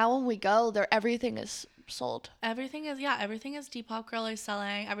now when we go there, everything is sold. Everything is Depop girlies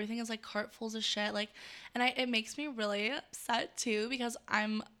selling. Everything is, like, cartfuls of shit. Like, and it makes me really upset too, because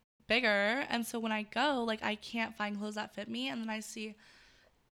I'm bigger, and so when I go, like, I can't find clothes that fit me, and then I see,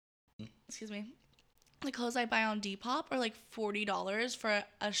 the clothes I buy on Depop are like $40 for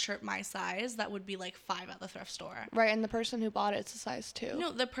a shirt my size that would be like $5 at the thrift store. Right, and the person who bought it's a size 2.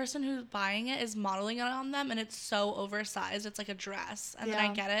 No, the person who's buying it is modeling it on them, and it's so oversized. It's like a dress, and then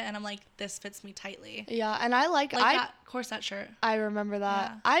I get it, and I'm like, this fits me tightly. Yeah, and I like that corset shirt. I remember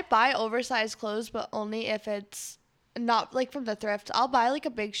that. Yeah. I buy oversized clothes, but only if it's not like from the thrift. I'll buy like a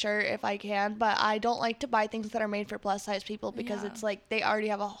big shirt if I can, but I don't like to buy things that are made for plus size people because it's like they already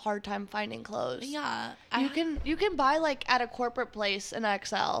have a hard time finding clothes. Yeah. You can buy like at a corporate place an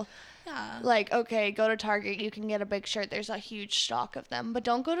XL. Yeah. Like, okay, go to Target, you can get a big shirt. There's a huge stock of them. But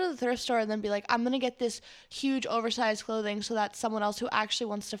don't go to the thrift store and then be like, I'm going to get this huge oversized clothing so that someone else who actually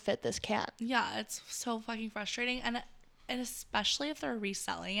wants to fit this can't. Yeah, it's so fucking frustrating. And especially if they're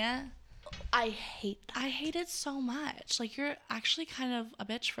reselling it. I hate that. I hate it so much. Like, you're actually kind of a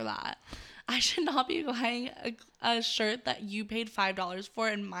bitch for that. I should not be buying a shirt that you paid $5 for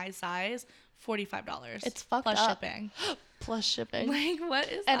in my size, $45. It's fucked plus up. Shipping. Plus shipping. Like,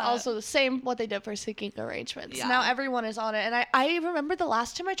 what is and that? Also the same what they did for seeking arrangements. Yeah. Now everyone is on it. And I remember the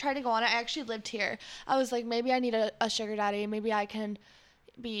last time I tried to go on it, I actually lived here. I was like, maybe I need a sugar daddy. Maybe I can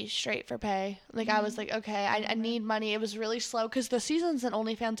be straight for pay. Like, I was like, okay, I need money. It was really slow because the seasons in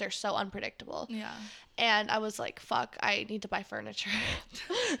OnlyFans are so unpredictable. Yeah. And I was like, fuck, I need to buy furniture.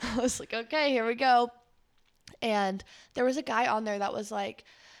 I was like, okay, here we go. And there was a guy on there that was like,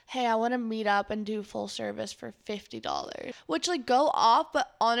 hey, I want to meet up and do full service for $50. Which, like, go off,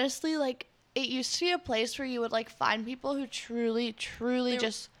 but honestly, like, it used to be a place where you would, like, find people who truly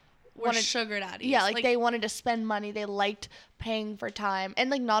just wanted sugar daddies. Yeah, like they wanted to spend money. They liked paying for time. And,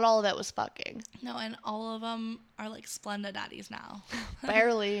 like, not all of that was fucking. No, and all of them are, like, Splenda daddies now.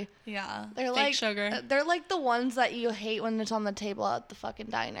 Barely. Yeah. They're fake like sugar. They're like the ones that you hate when it's on the table at the fucking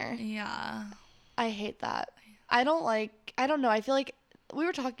diner. Yeah. I hate that. I don't know. I feel like we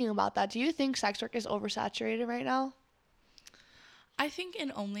were talking about that. Do you think sex work is oversaturated right now? I think in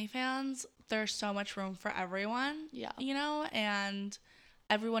OnlyFans, there's so much room for everyone. Yeah. You know, and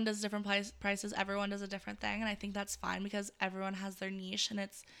everyone does different prices. Everyone does a different thing. And I think that's fine because everyone has their niche and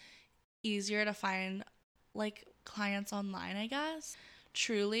it's easier to find, like, clients online, I guess.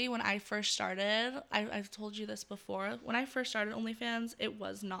 Truly, when I first started, I've told you this before. When I first started OnlyFans, it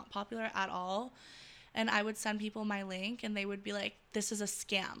was not popular at all. And I would send people my link and they would be like, this is a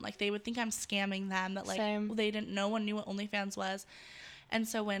scam. Like, they would think I'm scamming them, that, like, Same. no one knew what OnlyFans was. And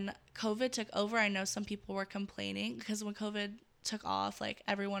so when COVID took over, I know some people were complaining because when COVID took off, like,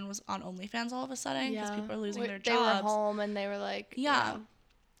 everyone was on OnlyFans all of a sudden because people were losing their jobs. They were home and they were like, yeah.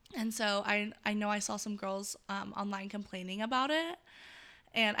 And so I know I saw some girls online complaining about it.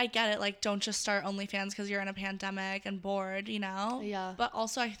 And I get it, like, don't just start OnlyFans because you're in a pandemic and bored, you know? Yeah. But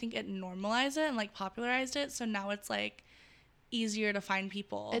also I think it normalized it and, like, popularized it. So now it's, like, easier to find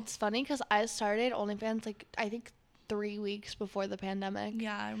people. It's funny because I started OnlyFans, like, I think 3 weeks before the pandemic.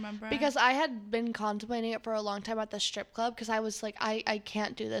 Yeah, I remember. Because I had been contemplating it for a long time at the strip club because I was like, I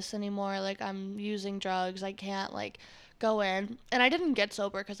can't do this anymore. Like, I'm using drugs. I can't, like, go in. And I didn't get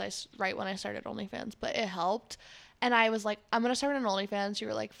sober because right when I started OnlyFans, but it helped. And I was like, I'm going to start an OnlyFans. You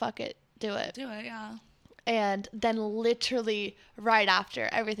were like, fuck it. Do it. Do it, yeah. And then literally right after,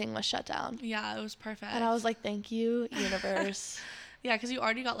 everything was shut down. Yeah, it was perfect. And I was like, thank you, universe. Yeah, because you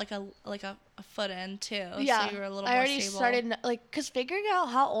already got, like, a foot in, too. Yeah. So you were a little more stable. I already started, like, because figuring out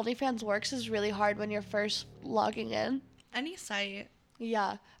how OnlyFans works is really hard when you're first logging in. Any site.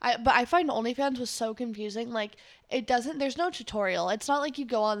 Yeah. But I find OnlyFans was so confusing. Like, there's no tutorial. It's not like you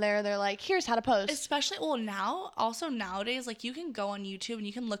go on there and they're like, here's how to post. Especially, well, nowadays, like, you can go on YouTube and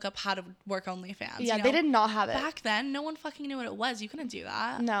you can look up how to work OnlyFans. Yeah, they did not have it. Back then, no one fucking knew what it was. You couldn't do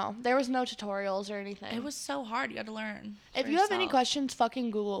that. No, there was no tutorials or anything. It was so hard. You had to learn. If you have any questions,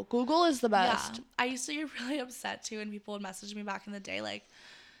 fucking Google. Google is the best. Yeah. I used to get really upset, too, when people would message me back in the day, like,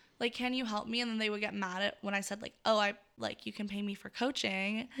 can you help me? And then they would get mad at when I said, like, oh, you can pay me for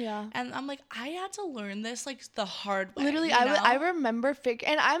coaching. Yeah. And I'm like, I had to learn this, like, the hard way. Literally, I remember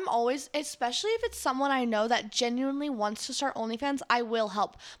and I'm always, especially if it's someone I know that genuinely wants to start OnlyFans, I will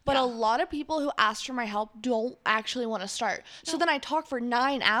help. But a lot of people who ask for my help don't actually want to start. No. So then I talk for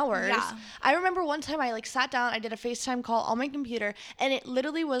 9 hours. Yeah. I remember one time I, like, sat down, I did a FaceTime call on my computer, and it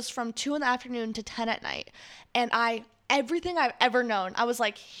literally was from 2 p.m. to 10 p.m. And everything I've ever known, I was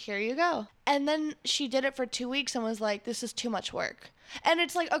like, here you go. And then she did it for 2 weeks and was like, this is too much work. And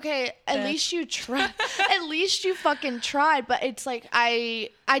it's like, okay, at least you tried. At least you fucking tried. But it's like, I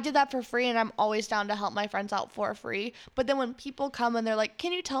did that for free, and I'm always down to help my friends out for free. But then when people come and they're like,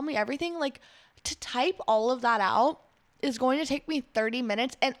 can you tell me everything? Like, to type all of that out is going to take me 30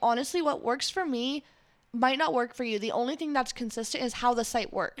 minutes. And honestly, what works for me might not work for you. The only thing that's consistent is how the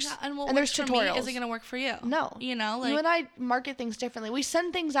site works. Yeah, and what works for me isn't going to work for you. No. You know, like, you and I market things differently. We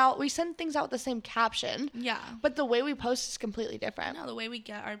send things out with the same caption. Yeah. But the way we post is completely different. No, the way we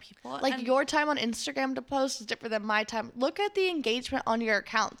get our people. Like, your time on Instagram to post is different than my time. Look at the engagement on your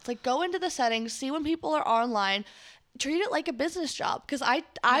accounts. Like, go into the settings, see when people are online. Treat it like a business job, because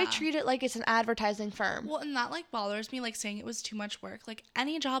I treat it like it's an advertising firm. Well, and that, like, bothers me, like, saying it was too much work. Like,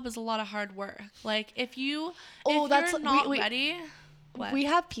 any job is a lot of hard work. Like, if you're not ready. What? We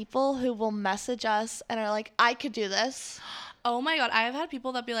have people who will message us and are like, I could do this. Oh my God, I have had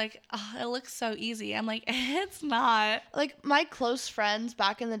people that be like, oh, it looks so easy. I'm like, it's not. Like, my close friends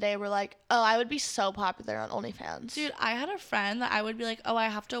back in the day were like, oh, I would be so popular on OnlyFans. Dude, I had a friend that I would be like, oh, I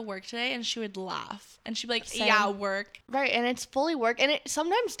have to work today, and she would laugh. And she'd be like, Same. Yeah, work. Right, and it's fully work. And it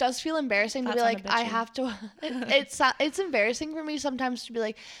sometimes does feel embarrassing to be like, I have to. It's embarrassing for me sometimes to be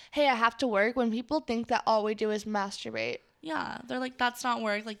like, hey, I have to work, when people think that all we do is masturbate. Yeah, they're like, that's not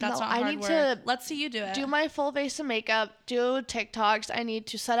work. Like, that's not hard work. Let's see you do it. Do my full face of makeup, do TikToks. I need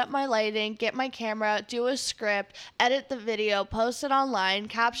to set up my lighting, get my camera, do a script, edit the video, post it online,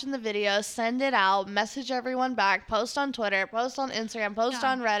 caption the video, send it out, message everyone back, post on Twitter, post on Instagram, post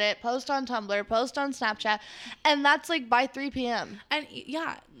on Reddit, post on Tumblr, post on Snapchat. And that's like by 3 p.m. And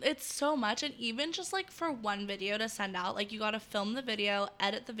yeah, it's so much. And even just like for one video to send out, like, you got to film the video,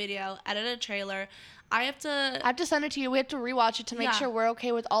 edit a trailer. I have to send it to you. We have to rewatch it to make sure we're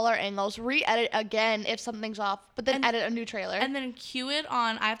okay with all our angles. Re-edit again if something's off, but then edit a new trailer. And then I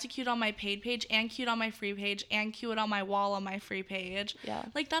have to cue it on my paid page, and cue it on my free page, and cue it on my wall on my free page. Yeah.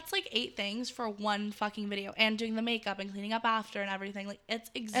 Like, that's like 8 things for one fucking video, and doing the makeup and cleaning up after and everything. Like,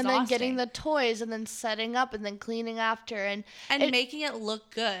 it's exhausting. And then getting the toys, and then setting up, and then cleaning after, and making it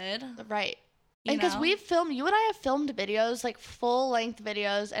look good. Right. And because you and I have filmed videos, like full-length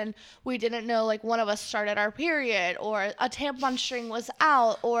videos, and we didn't know, like, one of us started our period, or a tampon string was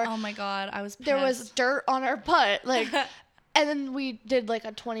out, or oh my God, I was pissed. There was dirt on our butt, like, and then we did like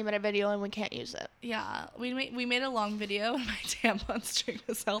a 20-minute video and we can't use it. Yeah, we made a long video and my tampon string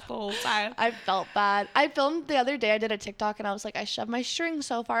was out the whole time. I felt bad. I filmed the other day. I did a TikTok and I was like, I shoved my string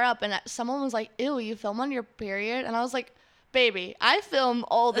so far up, and someone was like, ew, you film on your period? And I was like, baby, I film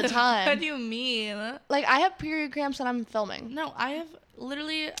all the time. What do you mean? Like, I have period cramps and I'm filming. No, I have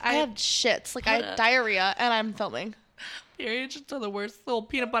shits. Like, I have diarrhea and I'm filming. Periods are the worst. Little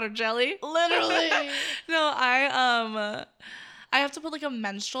peanut butter jelly. Literally. No, I have to put like a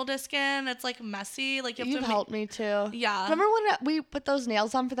menstrual disc in. It's like messy. Like, you've helped me too. Yeah. Remember when we put those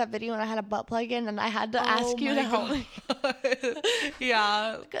nails on for that video and I had a butt plug in and I had to ask you to help me?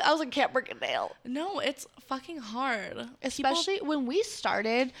 Yeah. I was like, can't break a nail. No, it's fucking hard. Especially when we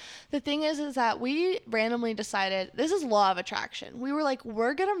started. The thing is that we randomly decided, this is law of attraction. We were like,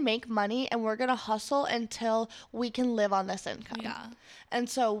 we're going to make money and we're going to hustle until we can live on this income. Yeah. And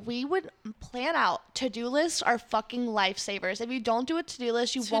so we would plan out. To-do lists are fucking lifesavers. If you don't do a to-do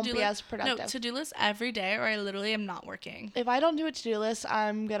list, you won't be as productive. No, to-do list every day or I literally am not working. If I don't do a to-do list,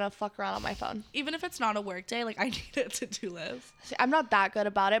 I'm going to fuck around on my phone. Even if it's not a work day, like, I need a to-do list. See, I'm not that good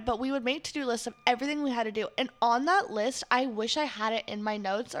about it, but we would make to-do lists of everything we had to do. And on that list, I wish I had it in my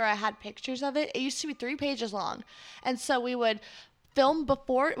notes or I had pictures of it. It used to be 3 pages long. And so we would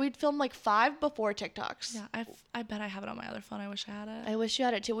we'd film like 5 before TikToks. Yeah, I bet I have it on my other phone. I wish I had it. I wish you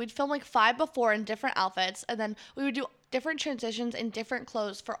had it too. We'd film like 5 before in different outfits, and then we would do different transitions in different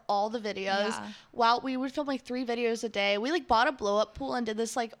clothes for all the videos. Yeah. While we would film like 3 videos a day. We like bought a blow up pool and did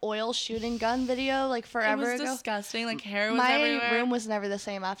this like oil shooting gun video like forever It was ago. disgusting. Like hair was My everywhere. room was never the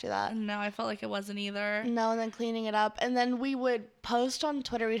same after that. No, I felt like it wasn't either. No, and then cleaning it up. And then we would post on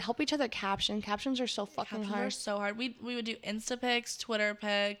Twitter. We'd help each other caption. Captions are so fucking Captions hard. are so hard. We would do Insta pics, Twitter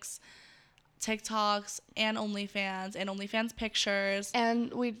pics, TikToks, and OnlyFans pictures.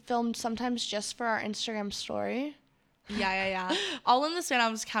 And we filmed sometimes just for our Instagram story. Yeah. All in the span, I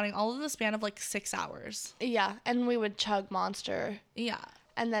was counting, all in the span of like 6 hours. Yeah, and we would chug Monster. Yeah.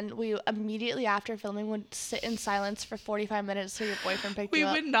 And then we immediately after filming would sit in silence for 45 minutes so your boyfriend picked We you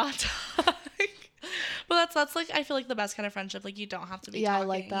up. would not talk. But that's like, I feel like the best kind of friendship. Like, you don't have to be talking, I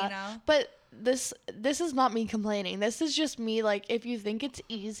like that. you know? But this is not me complaining. This is just me, like, if you think it's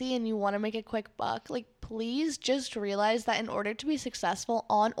easy and you want to make a quick buck, like, please just realize that in order to be successful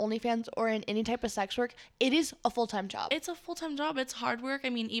on OnlyFans or in any type of sex work, it is a full-time job. It's a full-time job. It's hard work. I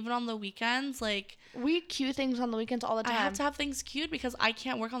mean, even on the weekends, like... We cue things on the weekends all the time. I have to have things queued because I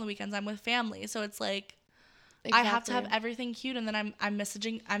can't work on the weekends. I'm with family. So it's like... Exactly. I have to have everything queued, and then I'm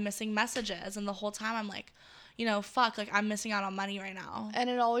missing messages, and the whole time I'm like, you know, fuck, like I'm missing out on money right now. And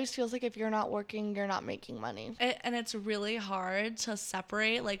it always feels like if you're not working, you're not making money. And it's really hard to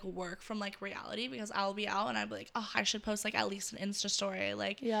separate like work from like reality, because I'll be out and I'll be like, oh, I should post like at least an Insta story,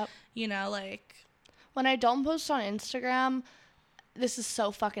 like, yep. You know, like when I don't post on Instagram, this is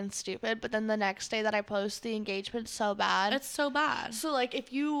so fucking stupid, but then the next day that I post, the engagement's so bad. It's so bad. So like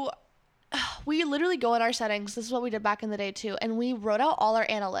we literally go in our settings. This is what we did back in the day too. And we wrote out all our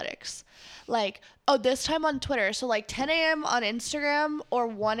analytics. Like, oh, this time on Twitter. So like 10 a.m. on Instagram or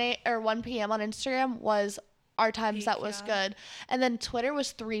 1 p.m. on Instagram was our times Peak, that was yeah. good. And then Twitter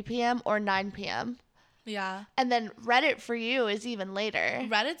was 3 p.m. or 9 p.m. Yeah. And then Reddit for you is even later.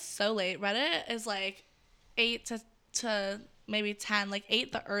 Reddit's so late. Reddit is like 8 to maybe 10, like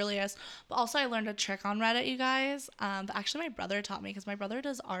 8 the earliest. But also I learned a trick on Reddit, you guys. But actually my brother taught me, because my brother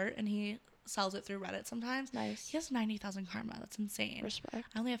does art and he sells it through Reddit sometimes. Nice. He has 90,000 karma. That's insane. Respect.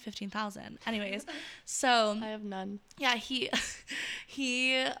 I only have 15,000. Anyways, so I have none. yeah, he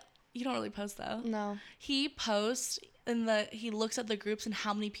you don't really post though. No. He posts he looks at the groups and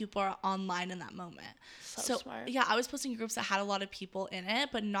how many people are online in that moment. So smart. Yeah, I was posting groups that had a lot of people in it,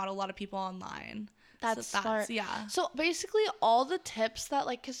 but not a lot of people online. That's smart. Yeah. So basically all the tips that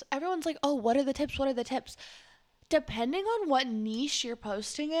like, because everyone's like, oh, what are the tips? What are the tips? Depending on what niche you're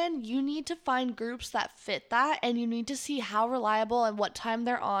posting in, you need to find groups that fit that, and you need to see how reliable and what time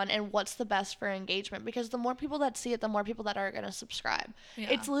they're on and what's the best for engagement, because the more people that see it, the more people that are going to subscribe. Yeah.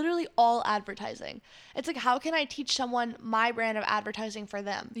 It's literally all advertising. It's like, how can I teach someone my brand of advertising for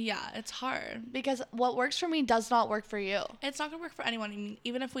them? Yeah, it's hard. Because what works for me does not work for you. It's not gonna work for anyone. I mean,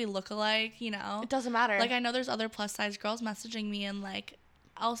 even if we look alike, you know, It doesn't matter. like I know there's other plus size girls messaging me, and like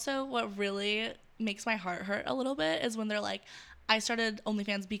also what really makes my heart hurt a little bit is when they're like, I started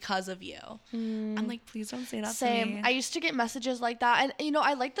OnlyFans because of you. I'm like, please don't say that to me. I used to get messages like that. And, you know,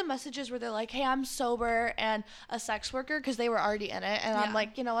 I like the messages where they're like, hey, I'm sober and a sex worker, because they were already in it. And I'm Yeah.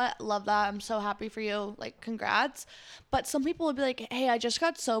 like, you know what? Love that. I'm so happy for you. Like, congrats. But some people would be like, hey, I just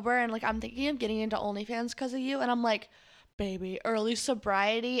got sober and, like, I'm thinking of getting into OnlyFans because of you. And I'm like, baby, early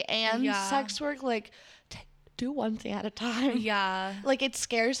sobriety and Yeah. sex work, like, do one thing at a time. Yeah. Like, it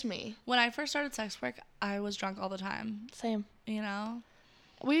scares me. When I first started sex work, I was drunk all the time, Same. you know?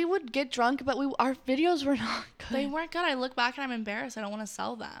 We would get drunk, but our videos were not good. They weren't good. I look back and I'm embarrassed. I don't want to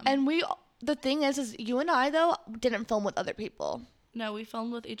sell them. And the thing is you and I, though, didn't film with other people. No, we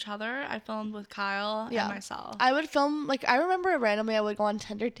filmed with each other. I filmed with Kyle Yeah. and myself. I would film, like, I remember randomly I would go on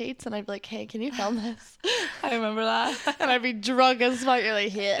Tinder dates and I'd be like, hey, can you film this? I remember that. And I'd be drunk as fuck. You're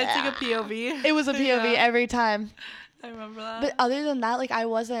like, yeah. It's like a POV. It was a POV Yeah. every time. I remember that. But other than that, like, I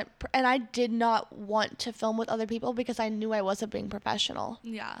wasn't, and I did not want to film with other people because I knew I wasn't being professional.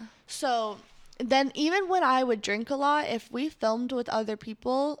 Yeah. So then even when I would drink a lot, if we filmed with other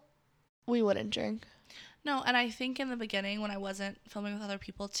people, we wouldn't drink. No, and I think in the beginning when I wasn't filming with other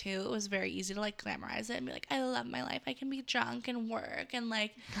people too, it was very easy to like glamorize it and be like, I love my life. I can be drunk and work and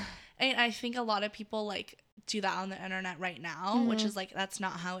like, and I think a lot of people like do that on the internet right now, which is like, that's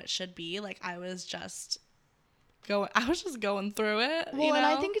not how it should be. Like I was just going through it. Well, you know? and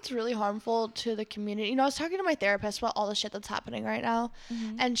I think it's really harmful to the community. You know, I was talking to my therapist about all the shit that's happening right now,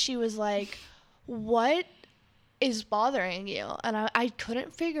 and she was like, what is bothering you? And I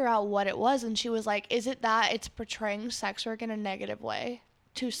couldn't figure out what it was. And she was like, is it that it's portraying sex work in a negative way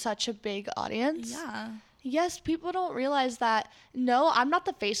to such a big audience? Yeah. Yes, people don't realize that, no, I'm not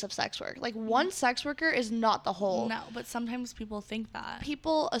the face of sex work. Like, one sex worker is not the whole. No, but sometimes people think that.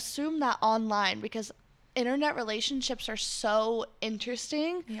 People assume that online because internet relationships are so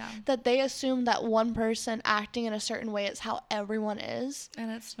interesting Yeah. that they assume that one person acting in a certain way is how everyone is.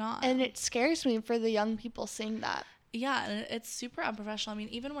 And it's not. And it scares me for the young people seeing that. Yeah, and it's super unprofessional. I mean,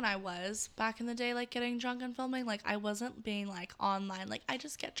 even when I was back in the day, like, getting drunk and filming, like, I wasn't being, like, online. Like, I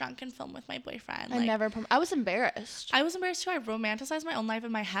just get drunk and film with my boyfriend. I was embarrassed. I was embarrassed, too. I romanticized my own life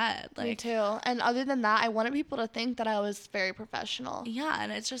in my head. Like, me too. And other than that, I wanted people to think that I was very professional. Yeah,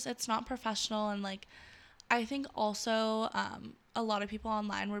 and it's not professional. And, like, I think also a lot of people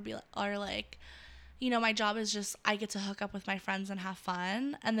online are like, you know, my job is just I get to hook up with my friends and have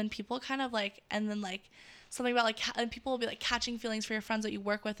fun. And then people kind of, like, and then, like, something about, like, and people will be like catching feelings for your friends that you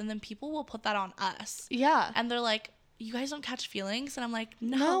work with, and then people will put that on us. Yeah. And they're like, you guys don't catch feelings? And I'm like,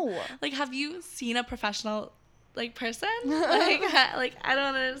 no. Like, have you seen a professional, like, person? like I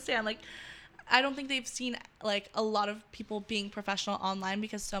don't understand. Like, I don't think they've seen, like, a lot of people being professional online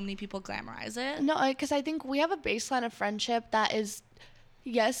because so many people glamorize it. No, because I think we have a baseline of friendship that is,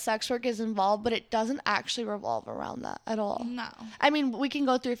 yes, sex work is involved, but it doesn't actually revolve around that at all. No. I mean, we can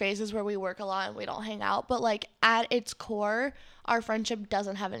go through phases where we work a lot and we don't hang out, but, like, at its core, our friendship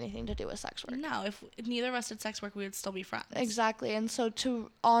doesn't have anything to do with sex work. No, if neither of us did sex work, we would still be friends. Exactly. And so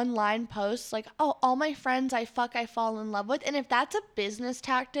to online posts, like, oh, all my friends I fall in love with, and if that's a business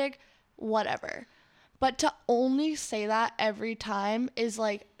tactic, whatever. But to only say that every time is,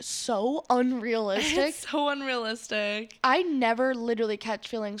 like, so unrealistic. It's so unrealistic. I never literally catch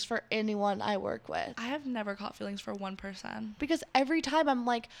feelings for anyone I work with. I have never caught feelings for one person. Because every time I'm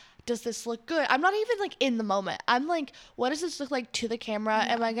like, does this look good? I'm not even, like, in the moment. I'm like, what does this look like to the camera?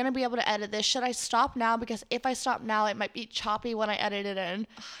 Yeah. Am I going to be able to edit this? Should I stop now? Because if I stop now, it might be choppy when I edit it in.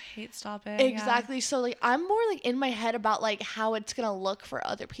 Ugh, I hate stopping. Exactly. Yeah. So, like, I'm more, like, in my head about, like, how it's going to look for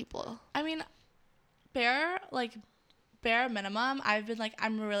other people. I mean, bare minimum, I've been like,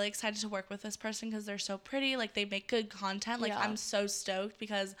 I'm really excited to work with this person because they're so pretty. Like, they make good content. Like, Yeah. I'm so stoked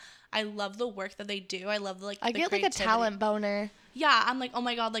because I love the work that they do. I love the I get, like, a talent boner. Yeah, I'm like, oh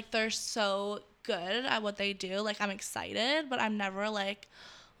my God, like, they're so good at what they do. Like, I'm excited, but I'm never like,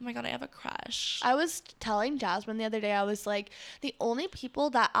 oh my God, I have a crush. I was telling Jasmine the other day, I was like, the only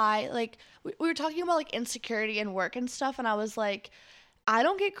people that I, like, we were talking about, like, insecurity and work and stuff, and I was like, I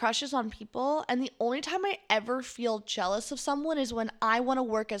don't get crushes on people, and the only time I ever feel jealous of someone is when I want to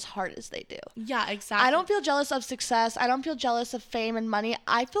work as hard as they do. Yeah, exactly. I don't feel jealous of success. I don't feel jealous of fame and money.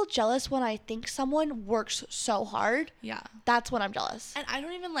 I feel jealous when I think someone works so hard. Yeah. That's when I'm jealous. And I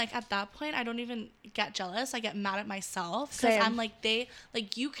don't even, like, at that point, I don't even get jealous. I get mad at myself because Same. I'm like,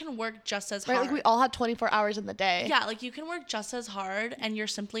 you can work just as Right? hard. Like, we all have 24 hours in the day. Yeah, like, you can work just as hard and you're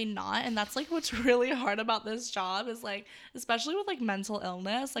simply not. And that's, like, what's really hard about this job is, like, especially with, like, mental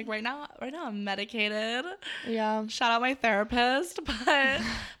illness. Like, right now I'm medicated. Yeah. Shout out my therapist. But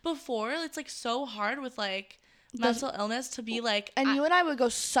before, it's, like, so hard with, like, mental illness to be, like... And you and I would go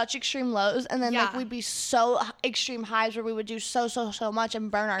such extreme lows, and then, like, Yeah. we'd be so extreme highs where we would do so much and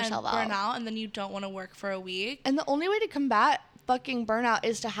burn ourselves out. burn out, and then you don't want to work for a week. And the only way to combat fucking burnout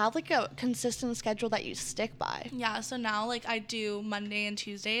is to have, like, a consistent schedule that you stick by. Yeah, so now, like, I do Monday and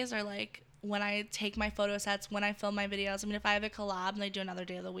Tuesdays are, like, when I take my photo sets, when I film my videos. I mean, if I have a collab, then I do another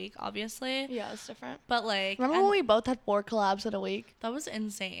day of the week, obviously. Yeah, it's different. But, like... Remember when we both had 4 collabs in a week? That was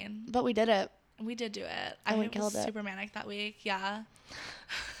insane. But we did it. We did do it. And we was killed it. super manic that week. Yeah.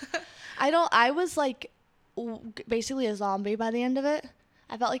 I was, like, basically a zombie by the end of it.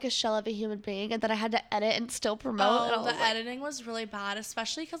 I felt like a shell of a human being, and then I had to edit and still promote. Oh, the editing was really bad,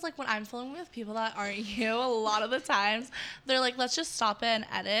 especially because, like, when I'm filming with people that aren't you, a lot of the times, they're like, let's just stop it and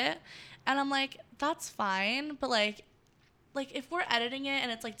edit. And I'm like, that's fine, but, like, if we're editing it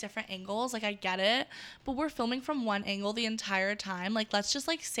and it's, like, different angles, like, I get it, but we're filming from one angle the entire time. Like, let's just,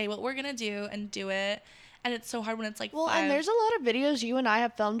 like, say what we're gonna do and do it. And it's so hard when it's, like, Well, and there's a lot of videos you and I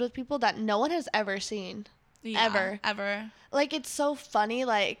have filmed with people that no one has ever seen. Yeah, ever. Like, it's so funny,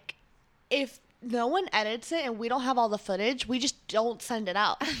 like, if no one edits it and we don't have all the footage, we just don't send it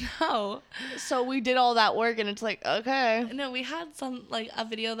out. No. So we did all that work, and it's like, okay. No, we had some, like, a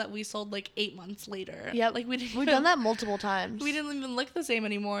video that we sold, like, 8 months later. Yep. Like, We've done that multiple times. We didn't even look the same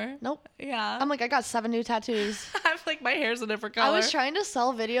anymore. Nope. Yeah. I'm like, I got 7 new tattoos. I'm like, my hair's a different color. I was trying to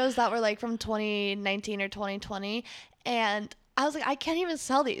sell videos that were, like, from 2019 or 2020, and I was like, I can't even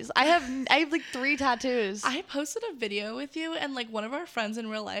sell these. I have like 3 tattoos. I posted a video with you, and, like, one of our friends in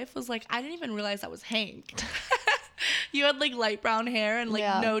real life was like, I didn't even realize that was Hank. You had, like, light brown hair and,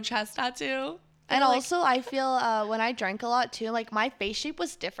 like, no chest tattoo. And like, also, I feel when I drank a lot too, like, my face shape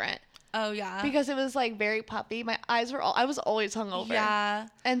was different. Oh, yeah. Because it was, like, very puffy. My eyes were I was always hungover. Yeah.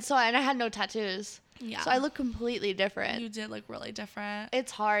 And so, and I had no tattoos. Yeah. So I look completely different. You did look really different.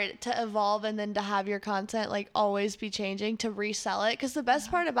 It's hard to evolve and then to have your content like always be changing to resell it. Because the best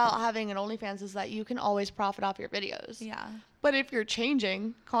part about having an OnlyFans is that you can always profit off your videos. Yeah. But if you're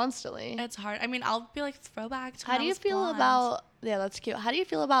changing constantly, It's hard. I mean, I'll be like throwback to how do you feel about, yeah, that's cute. How do you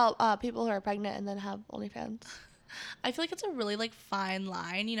feel about people who are pregnant and then have OnlyFans? I feel like it's a really like fine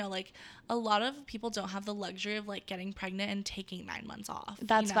line, you know, like a lot of people don't have the luxury of like getting pregnant and taking 9 months off.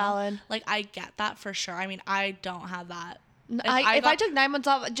 That's valid. Like I get that for sure. I mean, I don't have that. If I took 9 months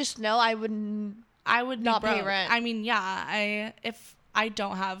off, just know I would not pay rent. I mean, yeah, if I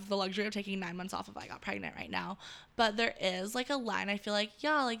don't have the luxury of taking 9 months off if I got pregnant right now, but there is like a line. I feel like,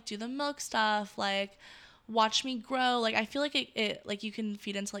 yeah, like do the milk stuff, like watch me grow. Like I feel like it like you can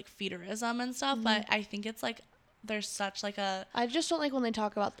feed into like feederism and stuff, but I think it's like there's such like a, I just don't like when they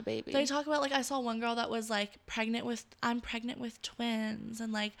talk about the baby. they talk about like, I saw one girl that was like I'm pregnant with twins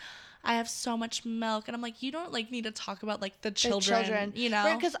and like I have so much milk, and I'm like, you don't like need to talk about like the children. You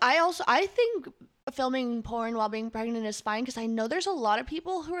know, because I think filming porn while being pregnant is fine, because I know there's a lot of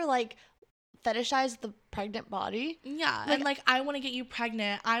people who are like fetishize the pregnant body. Yeah, and like I want to get you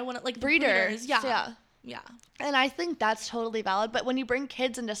pregnant. I want to like breeders. Yeah. And I think that's totally valid. But when you bring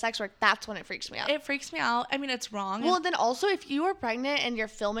kids into sex work, that's when it freaks me out. It freaks me out. I mean, it's wrong. Well, then also, if you are pregnant and you're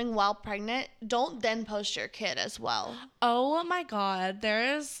filming while pregnant, don't then post your kid as well. Oh my God.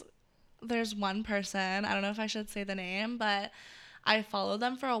 There's one person, I don't know if I should say the name, but I followed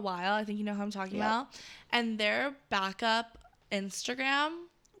them for a while. I think you know who I'm talking about. And their backup Instagram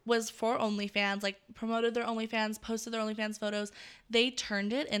was for OnlyFans, like promoted their OnlyFans, posted their OnlyFans photos. They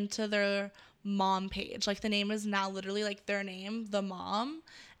turned it into their mom page. Like the name is now literally like their name, The Mom,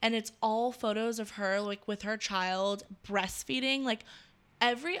 and it's all photos of her like with her child breastfeeding. Like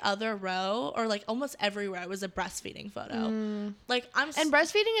every other row, or like almost every row, was a breastfeeding photo. Like and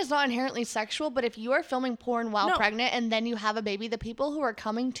breastfeeding is not inherently sexual, but if you are filming porn while pregnant and then you have a baby, the people who are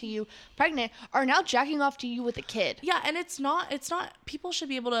coming to you pregnant are now jacking off to you with a kid. Yeah, and it's not people should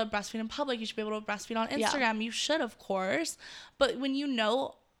be able to breastfeed in public. You should be able to breastfeed on Instagram. You should, of course. But when you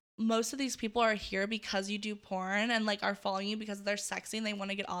know most of these people are here because you do porn and like are following you because they're sexy and they want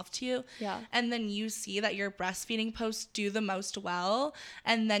to get off to you. Yeah. And then you see that your breastfeeding posts do the most well,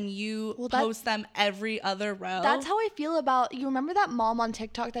 and then you post them every other row. That's how I feel about, you remember that mom on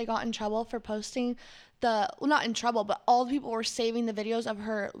TikTok that got in trouble for posting not in trouble, but all the people were saving the videos of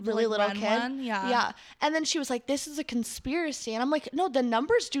her really little kid. Yeah. And then she was like, this is a conspiracy. And I'm like, no, the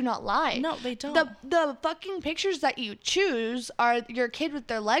numbers do not lie. No, they don't. The fucking pictures that you choose are your kid with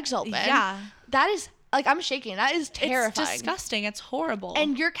their legs open. Yeah. That is, like, I'm shaking. That is terrifying. It's disgusting. It's horrible.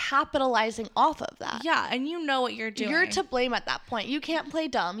 And you're capitalizing off of that. Yeah, and you know what you're doing. You're to blame at that point. You can't play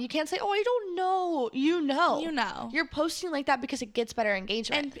dumb. You can't say, oh, I don't know. You know. You know. You're posting like that because it gets better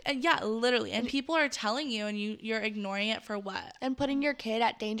engagement. And yeah, literally. And people are telling you, and you're ignoring it for what? And putting your kid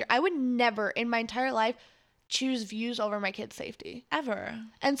at danger. I would never in my entire life choose views over my kid's safety. Ever.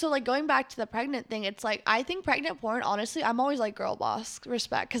 And so, like, going back to the pregnant thing, it's like, I think pregnant porn, honestly, I'm always like, girl boss,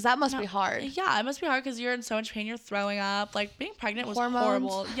 respect, because that must be hard. Yeah, it must be hard because you're in so much pain, you're throwing up. Like, being pregnant was Hormones.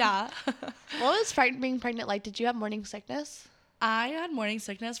 horrible. Yeah. What was being pregnant like? Did you have morning sickness? I had morning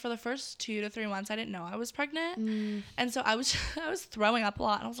sickness for the first 2 to 3 months. I didn't know I was pregnant. And so I was throwing up a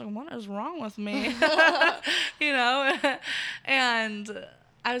lot. And I was like, what is wrong with me? You know? And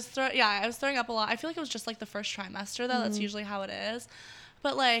I was throwing up a lot. I feel like it was just like the first trimester though. That's usually how it is.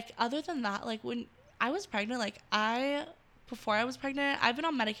 But like other than that, like when I was pregnant, before I was pregnant, I've been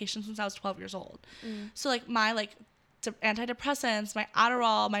on medication since I was 12 years old. So like my antidepressants, my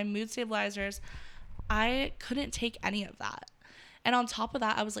Adderall, my mood stabilizers, I couldn't take any of that. And on top of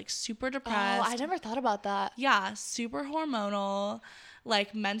that, I was like super depressed. Oh, I never thought about that. Yeah, super hormonal.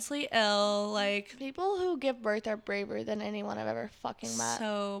 Like mentally ill, like people who give birth are braver than anyone I've ever fucking met.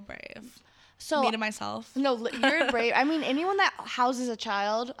 So brave. So me to myself. No, you're brave. I mean, anyone that houses a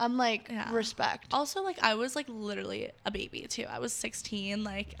child, I'm like, respect. Also, like I was like literally a baby too. I was 16.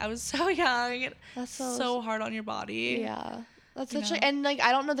 Like I was so young. That's so hard on your body. Yeah, that's such and like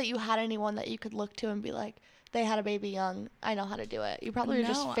I don't know that you had anyone that you could look to and be like, they had a baby young. I know how to do it. You probably were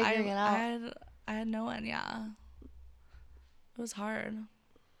just figuring it out. I had no one. Yeah. It was hard.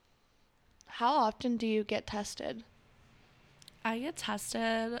 How often do you get tested? I get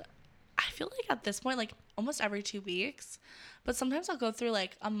tested, I feel like at this point, like almost every 2 weeks. But sometimes I'll go through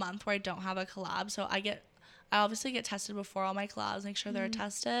like a month where I don't have a collab. So I obviously get tested before all my collabs, make sure they're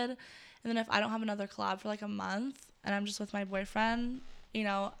tested. And then if I don't have another collab for like a month and I'm just with my boyfriend, you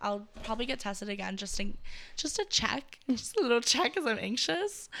know, I'll probably get tested again just to check. Just a little check because I'm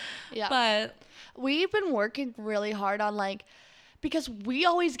anxious. Yeah. But we've been working really hard on like Because we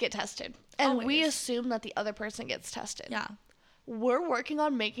always get tested. And we Always. assume that the other person gets tested. Yeah. We're working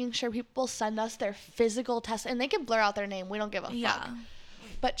on making sure people send us their physical test. And they can blur out their name. We don't give a fuck. Yeah.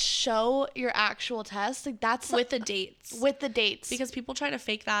 But show your actual test. Like, that's With the dates. with the dates. Because people try to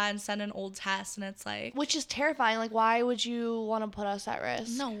fake that and send an old test, and it's like... Which is terrifying. Like, why would you want to put us at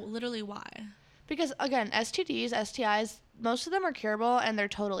risk? No, literally why? Because, again, STDs, STIs, most of them are curable and they're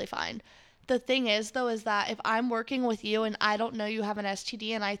totally fine. The thing is, though, is that if I'm working with you and I don't know you have an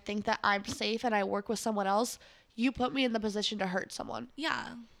STD and I think that I'm safe and I work with someone else, you put me in the position to hurt someone.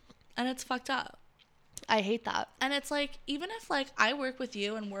 Yeah. And it's fucked up. I hate that. And it's like, even if like I work with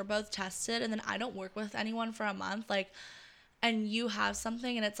you and we're both tested and then I don't work with anyone for a month, like, and you have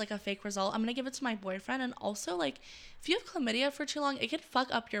something and it's like a fake result, I'm gonna give it to my boyfriend. And also, like, if you have chlamydia for too long, it could fuck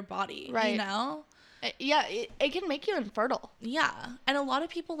up your body, right? You know? Yeah, it can make you infertile. Yeah. And a lot of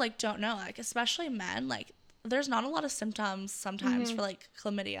people like don't know, like, especially men, like, there's not a lot of symptoms sometimes for like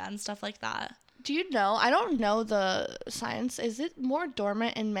chlamydia and stuff like that. Do you know? I don't know the science. Is it more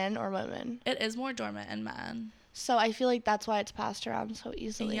dormant in men or women? It is more dormant in men. So I feel like that's why it's passed around so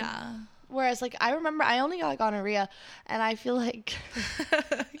easily. Yeah. Whereas, like, I remember I only got gonorrhea, and I feel like...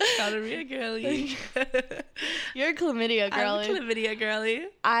 Gonorrhea girly. You're a chlamydia girly. I'm a chlamydia girly.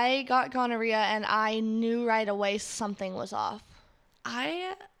 I got gonorrhea, and I knew right away something was off.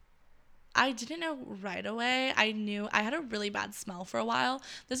 I didn't know right away. I knew I had a really bad smell for a while.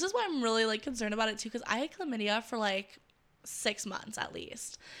 This is why I'm really like concerned about it too, because I had chlamydia for like 6 months at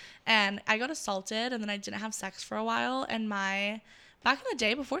least. And I got assaulted and then I didn't have sex for a while. And back in the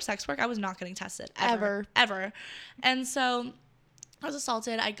day before sex work, I was not getting tested ever. And so I was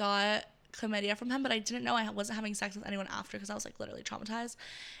assaulted. I got chlamydia from him, but I didn't know I wasn't having sex with anyone after because I was like literally traumatized.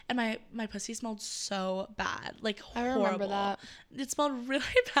 And my pussy smelled so bad, like horrible. I remember that. It smelled really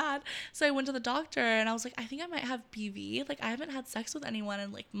bad. So I went to the doctor and I was like, I think I might have BV. Like, I haven't had sex with anyone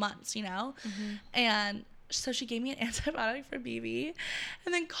in like months, you know? And so she gave me an antibiotic for BV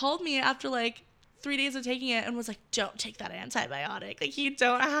and then called me after like 3 days of taking it and was like, don't take that antibiotic. Like, you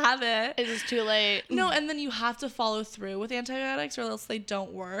don't have it. It is too late. No, and then you have to follow through with antibiotics or else they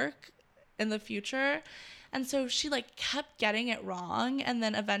don't work in the future. And so she like kept getting it wrong, and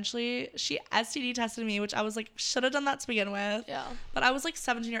then eventually she STD tested me, which I was like, should have done that to begin with. Yeah. But I was like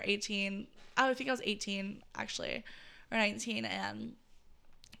 17 or 18. I think I was 18 actually, or 19, and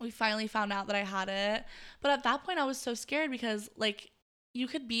we finally found out that I had it. But at that point I was so scared because like you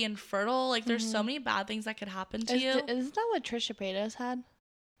could be infertile, like there's so many bad things that could happen to you. Isn't that what Trisha Paytas had?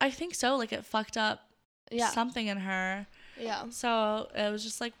 I think so. Like, it fucked up something in her. Yeah. So it was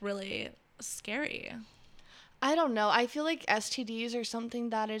just like really scary. I don't know. I feel like STDs are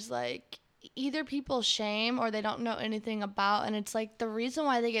something that is like either people shame or they don't know anything about, and it's like the reason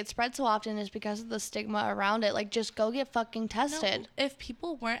why they get spread so often is because of the stigma around it. Like, just go get fucking tested. No, if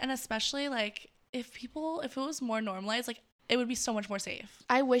people weren't, and especially like if it was more normalized, like it would be so much more safe.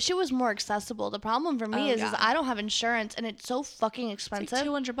 I wish it was more accessible. The problem for me is I don't have insurance and it's so fucking expensive. It's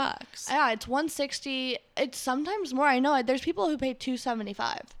like $200. Yeah, it's $160. It's sometimes more. I know there's people who pay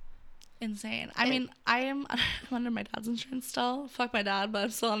 $275. Insane. I mean, I'm under my dad's insurance still. Fuck my dad, but I'm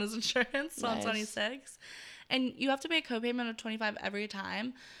still on his insurance, so I'm 26. And you have to pay a copayment of $25 every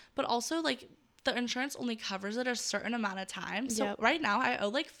time, but also like the insurance only covers it a certain amount of time. So right now I owe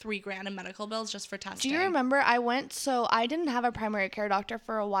like $3,000 in medical bills just for testing. Do you remember I didn't have a primary care doctor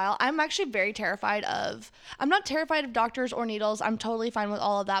for a while. I'm actually very terrified I'm not terrified of doctors or needles. I'm totally fine with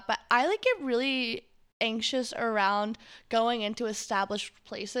all of that, but I like get really anxious around going into established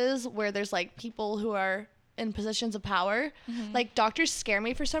places where there's like people who are in positions of power. Like, doctors scare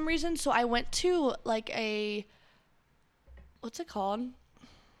me for some reason. So I went to like what's it called?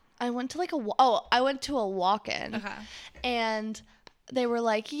 I went to a walk-in. Okay. And they were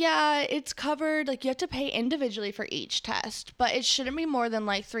like, yeah, it's covered. Like, you have to pay individually for each test, but it shouldn't be more than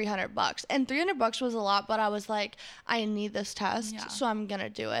like $300. And $300 was a lot, but I was like, I need this test, so I'm gonna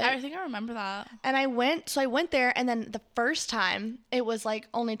do it. I think I remember that. And I went there, and then the first time it was like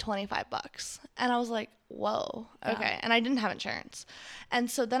only $25, and I was like, whoa, okay. And I didn't have insurance.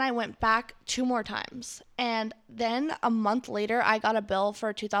 And so then I went back 2 more times. And then a month later, I got a bill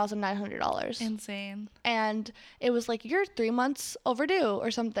for $2,900. Insane. And it was like, you're 3 months overdue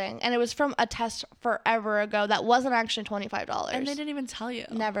or something. And it was from a test forever ago that wasn't actually $25. And they didn't even tell you.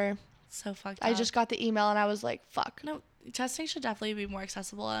 Never. So fucked up. I just got the email and I was like, fuck. No, testing should definitely be more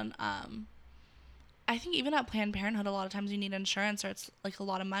accessible. And I think even at Planned Parenthood, a lot of times you need insurance or it's like a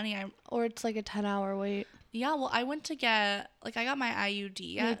lot of money. Or it's like a 10-hour wait. Yeah, well, I went to get, like, I got my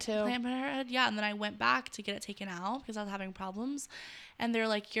IUD at Planned Parenthood. Yeah, and then I went back to get it taken out because I was having problems. and they're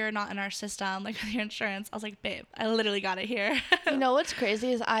like, you're not in our system, like with your insurance. I was like, babe, I literally got it here. You know what's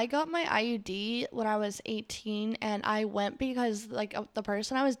crazy is I got my IUD when I was 18, and I went because like the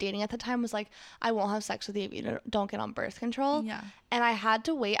person I was dating at the time was like, I won't have sex with you if you don't get on birth control. Yeah. And I had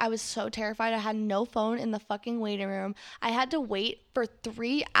to wait. I was so terrified. I had no phone in the fucking waiting room. I had to wait for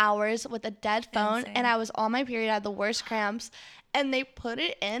 3 hours with a dead phone. Insane. And I was on my period. I had the worst cramps. And they put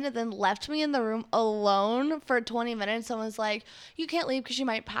it in and then left me in the room alone for 20 minutes and was like, you can't leave because you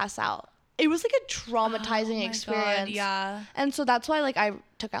might pass out. It was like a traumatizing experience. God, yeah. And so that's why like I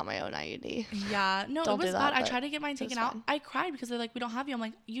took out my own IUD. Yeah. No, Don't it was do that, bad. I but tried to get mine taken out. fine. I cried because they're like, we don't have you. I'm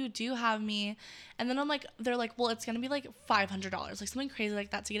like, you do have me. And then I'm like, they're like, well, it's going to be like $500, like something crazy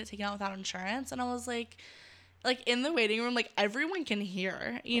like that to get it taken out without insurance. And I was like in the waiting room, like everyone can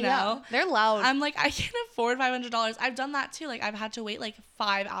hear, you know? Yeah, they're loud. I'm like, I can't afford $500. I've done that too. Like I've had to wait like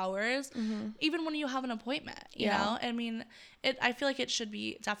 5 hours, even when you have an appointment, you know? I mean, I feel like it should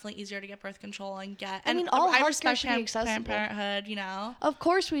be definitely easier to get birth control and get. I mean, all I healthcare respect should be accessible. Planned Parenthood, you know? Of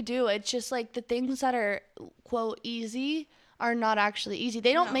course we do. It's just like the things that are quote easy are not actually easy.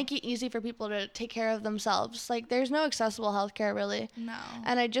 They don't No. make it easy for people to take care of themselves. Like there's no accessible healthcare really. No.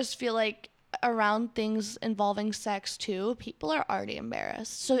 And I just feel like around things involving sex too, people are already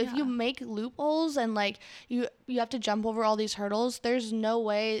embarrassed. So if you make loopholes and like you have to jump over all these hurdles, there's no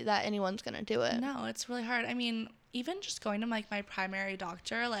way that anyone's gonna do it. No, it's really hard. I mean, even just going to like my primary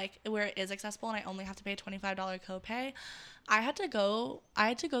doctor, like where it is accessible and I only have to pay a $25 copay, I had to go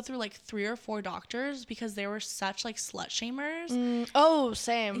through like 3 or 4 doctors because they were such like slut shamers. Oh,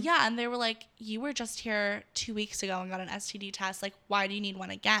 same. Yeah, and they were like, you were just here 2 weeks ago and got an STD test. Like, why do you need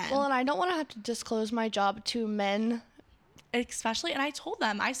one again? Well, and I don't want to have to disclose my job to men. Especially, and I told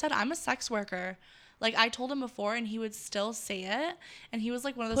them, I said, I'm a sex worker. Like, I told him before, and he would still say it. And he was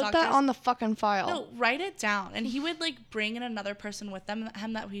like one of those Put doctors. that on the fucking file. No, write it down. And he would like bring in another person with him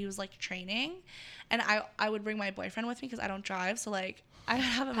that he was like training. And I would bring my boyfriend with me because I don't drive. So like I would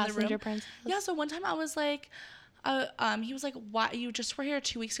have him in the room. Princess. Yeah. So one time I was like, he was like, why, you just were here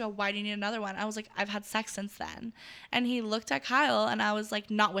 2 weeks ago. Why do you need another one? I was like, I've had sex since then. And he looked at Kyle and I was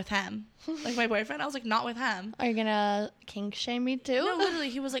like, not with him. Like my boyfriend, I was like, not with him. Are you gonna kink shame me too? No, literally,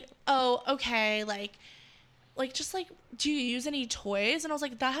 he was like, oh, okay, like just like, do you use any toys? And I was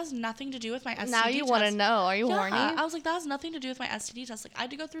like, that has nothing to do with my STD Now you want to know. Are you horny? I was like, that has nothing to do with my STD test. Like, I had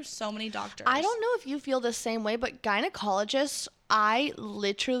to go through so many doctors. I don't know if you feel the same way, but gynecologists, I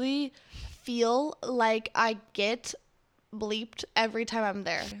literally feel like I get bleeped every time I'm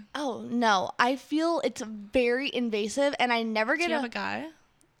there. Oh, no. I feel it's very invasive, and I never get Do you have a guy?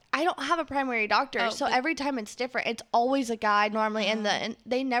 I don't have a primary doctor, so every time it's different. It's always a guy normally, and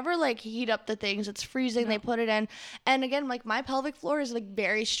they never like heat up the things. It's freezing. They put it in, and again, like my pelvic floor is like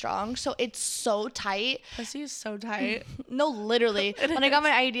very strong, so it's so tight. Pussy is so tight. No, literally. When I got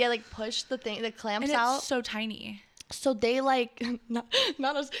my IUD, I like pushed the clamps And out. it's so tiny. So they like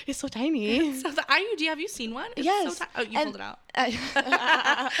not as it's so tiny. So the IUD, have you seen one? It's Yes. So oh, you pulled it out.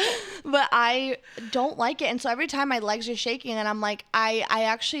 But I don't like it, and so every time my legs are shaking, and I'm like, I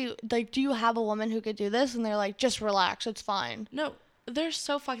actually like, do you have a woman who could do this? And they're like, just relax, it's fine. No, they're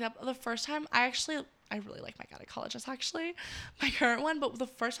so fucked up. The first time I really like my gynecologist actually, my current one. But the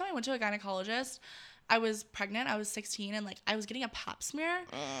first time I went to a gynecologist, I was pregnant. I was 16, and like I was getting a pap smear.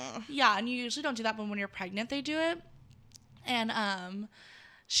 Yeah, and you usually don't do that, but when you're pregnant, they do it. And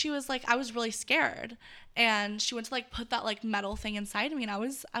she was like, I was really scared, and she went to like put that like metal thing inside of me, and I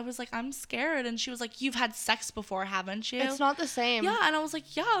was like, I'm scared, and she was like, you've had sex before, haven't you? It's not the same. Yeah, and I was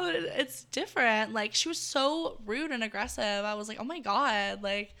like, yeah, it's different. Like, she was so rude and aggressive. I was like, oh my God,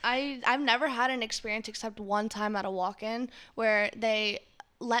 like I've never had an experience except one time at a walk-in where they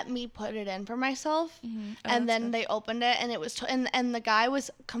let me put it in for myself, and then they opened it, and it was and the guy was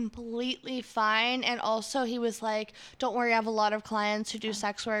completely fine, and also he was like, don't worry, I have a lot of clients who do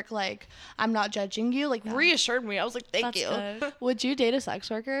sex work, like I'm not judging you, like reassured me. I was like, thank you. Good. Would you date a sex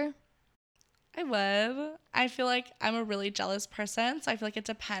worker? I would. I feel like I'm a really jealous person, so I feel like it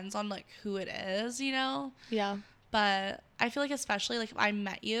depends on like who it is, you know? Yeah. But I feel like especially like if I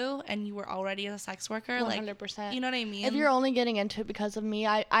met you and you were already a sex worker, 100%. like, you know what I mean? If you're only getting into it because of me,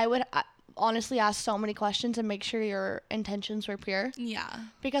 I would honestly ask so many questions and make sure your intentions were pure. Yeah.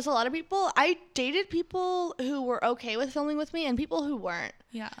 Because a lot of people, I dated people who were okay with filming with me and people who weren't.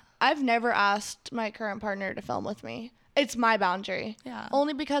 Yeah. I've never asked my current partner to film with me. It's my boundary. Yeah.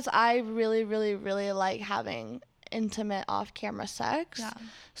 Only because I really, really, really like having intimate off-camera sex. Yeah.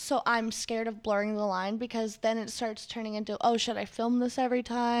 So I'm scared of blurring the line because then it starts turning into, oh, should I film this every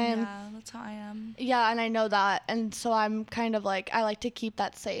time? Yeah, that's how I am. Yeah, and I know that. And so I'm kind of like, I like to keep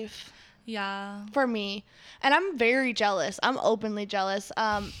that safe. Yeah. for me. And I'm very jealous. I'm openly jealous.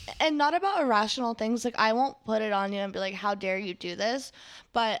 And not about irrational things. Like, I won't put it on you and be like, how dare you do this?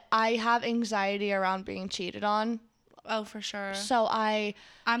 But I have anxiety around being cheated on. Oh, for sure. So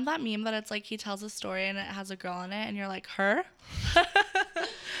I'm that meme that it's like he tells a story and it has a girl in it and you're like, her?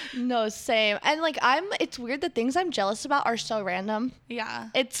 no, same. And like, it's weird, the things I'm jealous about are so random. Yeah.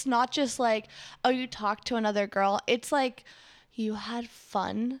 It's not just like, oh, you talked to another girl. It's like, you had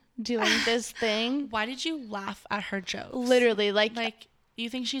fun doing this thing. Why did you laugh at her jokes? Literally, like you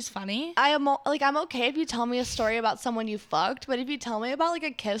think she's funny? I'm okay if you tell me a story about someone you fucked, but if you tell me about like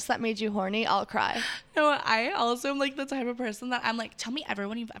a kiss that made you horny, I'll cry. No, I also am like the type of person that I'm like, tell me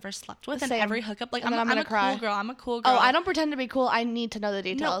everyone you've ever slept with and every hookup. Like, I'm a cry. Cool girl. I'm a cool girl. Oh, I don't pretend to be cool. I need to know the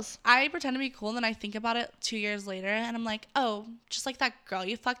details. No, I pretend to be cool and then I think about it 2 years later and I'm like, oh, just like that girl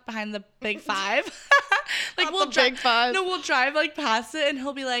you fucked behind the big five. Like, big five. No, we'll drive like past it and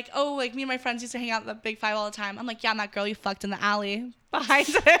he'll be like, oh, like me and my friends used to hang out at the big five all the time. I'm like, yeah, I'm that girl you fucked in the alley behind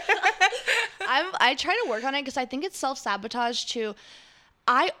it. I try to work on it because I think it's self-sabotage too.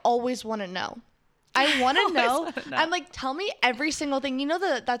 I always want to know. I want to know. I'm like, tell me every single thing. You know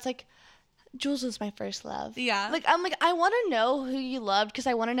that's like, Jules was my first love. Yeah. Like, I'm like, I want to know who you loved because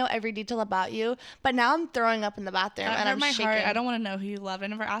I want to know every detail about you. But now I'm throwing up in the bathroom and I'm shaking. Heart. I don't want to know who you love. I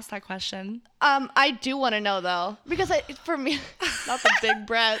never asked that question. I do want to know though, because for me, not the big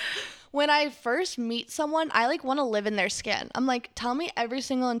breath. When I first meet someone, I like want to live in their skin. I'm like, tell me every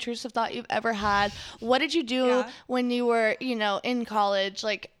single intrusive thought you've ever had. What did you do when you were, in college?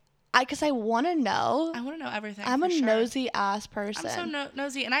 Like, because I want to know. I want to know everything. I'm a nosy ass person. I'm so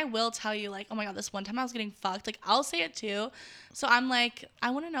nosy, and I will tell you, like, oh my god, this one time I was getting fucked. Like, I'll say it too. So I'm like,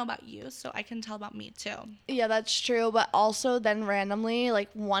 I want to know about you, so I can tell about me too. Yeah, that's true. But also, then randomly, like,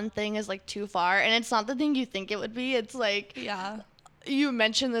 one thing is like too far, and it's not the thing you think it would be. It's like, you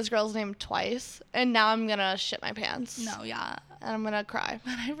mentioned this girl's name twice, and now I'm gonna shit my pants. No, yeah, and I'm gonna cry.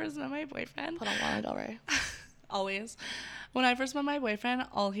 When I first met my boyfriend, put on Lana Del Rey. Always. When I first met my boyfriend,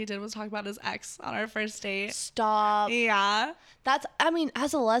 all he did was talk about his ex on our first date. Stop. Yeah.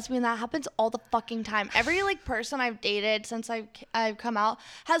 As a lesbian, that happens all the fucking time. Every, like, person I've dated since I've come out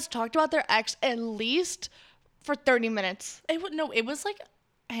has talked about their ex at least for 30 minutes. It was, like,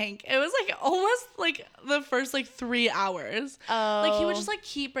 Hank. It was, like, almost, like, the first, like, 3 hours. Oh. Like, he would just, like,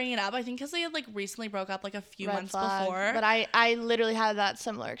 keep bringing it up. I think because they had, like, recently broke up, like, a few months before. But I literally had that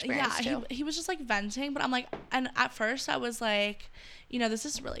similar experience, too. He was just, like, venting. But I'm, like, and at first I was, like, this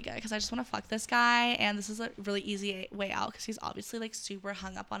is really good because I just want to fuck this guy. And this is a really easy way out because he's obviously, like, super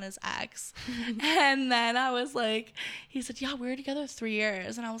hung up on his ex. And then I was, like, he said, yeah, we were together 3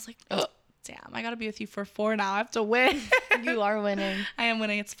 years. And I was, like, damn, I gotta be with you for 4 now. I have to win. You are winning. I am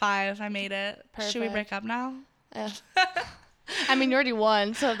winning. It's 5. I made it. Perfect. Should we break up now? Yeah. I mean, you already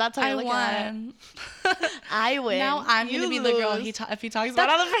won, so that's how you look at it. I win. Now I'm gonna be the girl if he talks about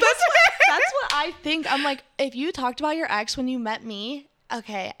other people. That's what I think. I'm like, if you talked about your ex when you met me,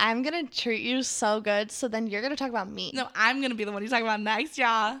 okay, I'm gonna treat you so good. So then you're gonna talk about me. No, I'm gonna be the one you talk about next.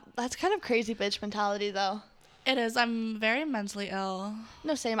 Yeah. That's kind of crazy bitch mentality, though. It is. I'm very mentally ill.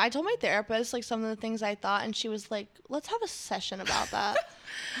 No, same. I told my therapist, like, some of the things I thought, and she was like, let's have a session about that.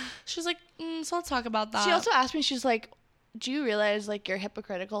 She's like, so let's talk about that. She also asked me, she's like, do you realize, like, you're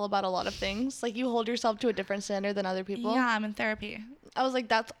hypocritical about a lot of things? Like, you hold yourself to a different standard than other people? Yeah, I'm in therapy. I was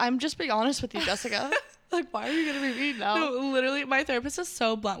like, I'm just being honest with you, Jessica. Like, why are you going to be mean now? No, literally, my therapist is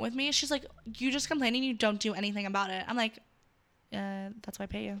so blunt with me. She's like, you just complain and you don't do anything about it. I'm like, that's why I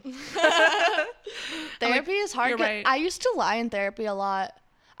pay you. Therapy is hard. You're right. I used to lie in therapy a lot.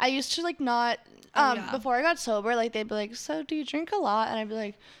 I used to, like, not before I got sober, like, they'd be like, so do you drink a lot? And I'd be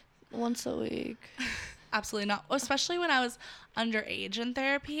like, once a week. Absolutely not. Especially when I was underage in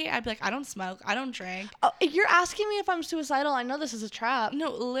therapy, I'd be like, I don't smoke, I don't drink. Oh, you're asking me if I'm suicidal. I know this is a trap.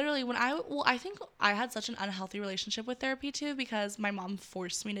 No, literally, I think I had such an unhealthy relationship with therapy too because my mom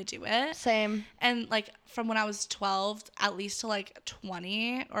forced me to do it. Same. And, like, from when I was 12 at least to, like,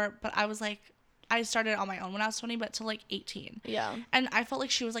 20, but I was like, I started on my own when I was 20, but to, like, 18. Yeah. And I felt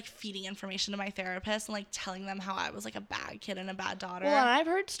like she was, like, feeding information to my therapist and, like, telling them how I was, like, a bad kid and a bad daughter. Well, and I've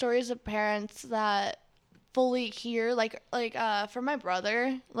heard stories of parents that fully hear, like for my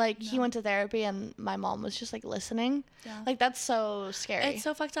brother, like, he went to therapy and my mom was just, like, listening. Yeah. Like, that's so scary. It's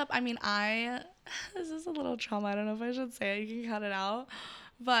so fucked up. I mean, this is a little trauma. I don't know if I should say it. You can cut it out.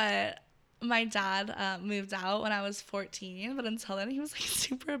 But my dad moved out when I was 14, but until then he was, like,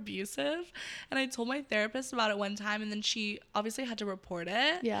 super abusive. And I told my therapist about it one time, and then she obviously had to report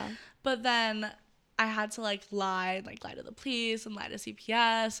it. Yeah. But then I had to, like, lie to the police and lie to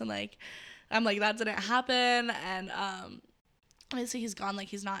CPS, and, like, I'm like, that didn't happen. And obviously he's gone, like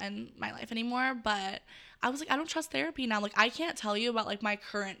he's not in my life anymore, but I was like, I don't trust therapy now. Like I can't tell you about like my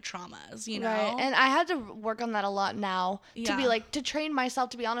current traumas, you know? Right. And I had to work on that a lot now to be like, to train myself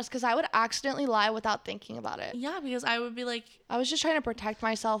to be honest, because I would accidentally lie without thinking about it. Yeah, because I would be like, I was just trying to protect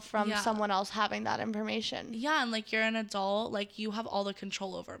myself from someone else having that information. Yeah, and like you're an adult, like you have all the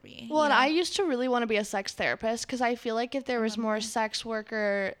control over me. Well, and I used to really want to be a sex therapist because I feel like if there was more sex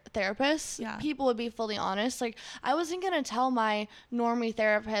worker therapists, people would be fully honest. Like I wasn't going to tell my normie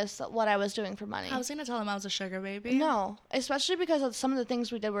therapist what I was doing for money. I was going to tell him I was a sugar baby. No, especially because of some of the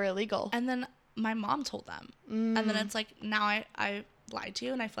things we did were illegal. And then my mom told them. And then it's like, now I lied to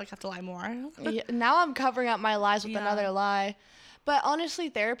you and I feel like I have to lie more. Now I'm covering up my lies with another lie. But honestly,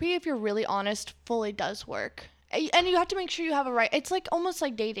 therapy, if you're really honest, fully does work. And you have to make sure you have a right. It's like almost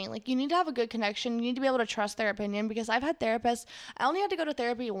like dating. Like you need to have a good connection. You need to be able to trust their opinion, because I've had therapists. I only had to go to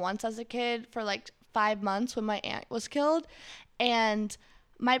therapy once as a kid for like 5 months when my aunt was killed. And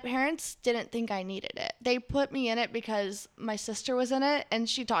my parents didn't think I needed it. They put me in it because my sister was in it and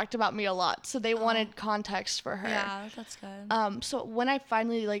she talked about me a lot. So they wanted context for her. Yeah, that's good. So when I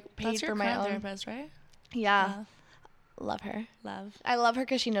finally like paid that's your for my own therapist, right? Yeah. Love her. I love her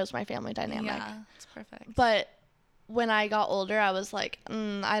because she knows my family dynamic. Yeah, it's perfect. But when I got older, I was like,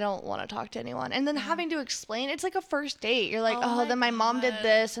 I don't want to talk to anyone. And then having to explain, it's like a first date. You're like, then my mom did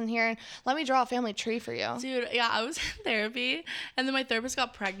this and here, and let me draw a family tree for you. Dude, yeah, I was in therapy, and then my therapist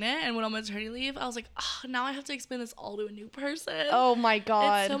got pregnant and went on maternity leave. I was like, now I have to explain this all to a new person. Oh my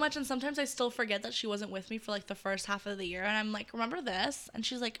God. It's so much, and sometimes I still forget that she wasn't with me for like the first half of the year, and I'm like, remember this? And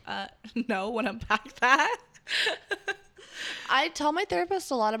she's like, no, want to unpack that? I tell my therapist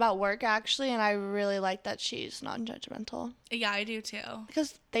a lot about work, actually, and I really like that she's non-judgmental. Yeah, I do too.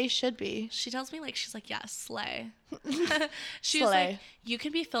 Because they should be. She tells me, like, she's like, yeah, slay. She's like, you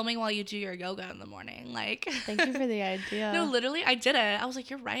can be filming while you do your yoga in the morning. Like, thank you for the idea. No, literally, I did it. I was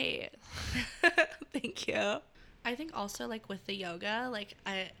like, you're right. Thank you. I think also, like, with the yoga, like,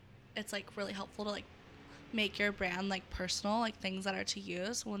 it's, like, really helpful to, like, make your brand, like, personal, like, things that are to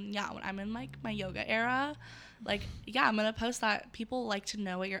use. When I'm in, like, my yoga era, like, I'm gonna post that. People like to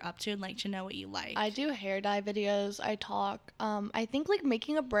know what you're up to and like to know what you like. I do hair dye videos. I talk. I think, like,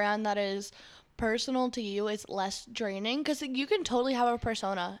 making a brand that is personal to you is less draining, because you can totally have a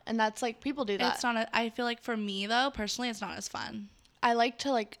persona, and that's, like, people do that. It's not, I feel like for me, though, personally, it's not as fun. I like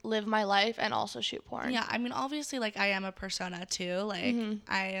to, like, live my life and also shoot porn. Yeah, I mean, obviously, like, I am a persona, too. Like,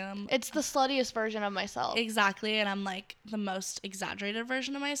 I am... It's the sluttiest version of myself. Exactly, and I'm, like, the most exaggerated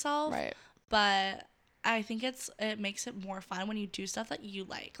version of myself. Right. But I think it makes it more fun when you do stuff that you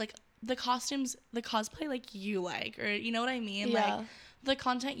like. Like, the costumes, the cosplay, like, you like. Or, you know what I mean? Yeah. Like, the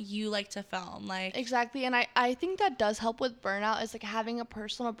content you like to film. Like... Exactly, and I think that does help with burnout, is, like, having a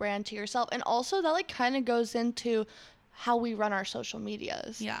personal brand to yourself. And also, that, like, kind of goes into how we run our social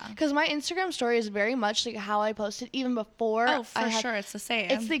medias. Yeah. Because my Instagram story is very much like how I posted even before. Oh, for sure. It's the same.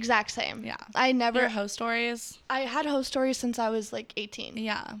 It's the exact same. Yeah. I never... Your host stories? I had host stories since I was, like, 18.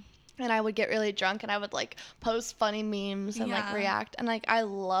 Yeah. And I would get really drunk and I would, like, post funny memes and, like, react. And, like, I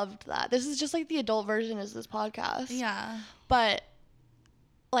loved that. This is just, like, the adult version is this podcast. Yeah. But,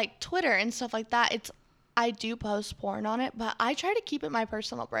 like, Twitter and stuff like that, I do post porn on it, but I try to keep it my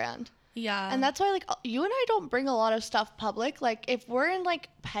personal brand. Yeah. And that's why, like, you and I don't bring a lot of stuff public. Like, if we're in, like,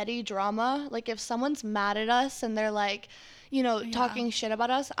 petty drama, like, if someone's mad at us and they're, like, you know, talking shit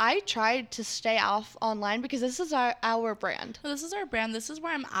about us, I try to stay off online because this is our brand. Well, this is our brand. This is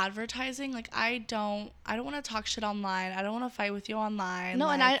where I'm advertising. Like, I don't want to talk shit online. I don't want to fight with you online. No,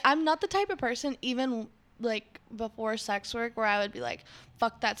 like, and I'm not the type of person, even, like, before sex work, where I would be like,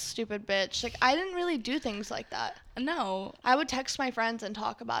 fuck that stupid bitch. Like, I didn't really do things like that. No. I would text my friends and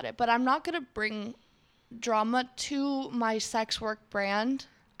talk about it, but I'm not going to bring drama to my sex work brand.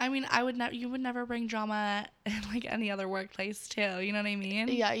 I mean, you would never bring drama in, like, any other workplace, too. You know what I mean?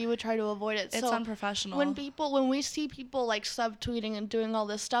 Yeah, you would try to avoid it. It's unprofessional. When we see people, like, subtweeting and doing all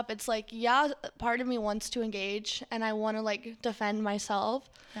this stuff, it's like, yeah, part of me wants to engage and I want to, like, defend myself.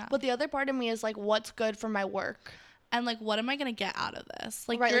 Yeah. But the other part of me is, like, what's good for my work? And, like, what am I going to get out of this?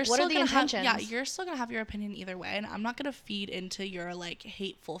 Like, right, you're like, what still are the gonna intentions? you're still going to have your opinion either way, and I'm not going to feed into your, like,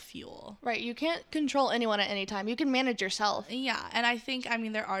 hateful fuel. Right, you can't control anyone at any time. You can manage yourself. Yeah, and I think, I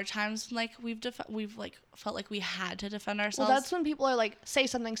mean, there are times when, like, we've like, felt like we had to defend ourselves. Well, that's when people are like, say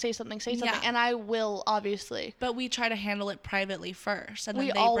something, yeah. And I will, obviously. But we try to handle it privately first, and then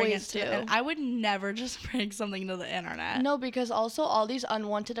we they always bring it to do. And I would never just bring something to the internet. No, because also all these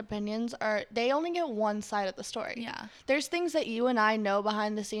unwanted opinions they only get one side of the story. Yeah. There's things that you and I know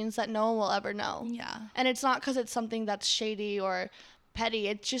behind the scenes that no one will ever know. Yeah. And it's not because it's something that's shady or petty.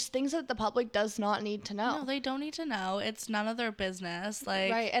 It's just things that the public does not need to know. No, they don't need to know. It's none of their business.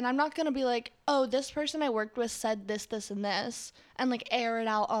 Like, right. And I'm not going to be like, oh, this person I worked with said this, this, and this, and like air it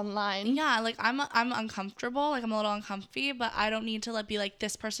out online. yeah, like I'm uncomfortable. Like I'm a little uncomfy, but I don't need to be like,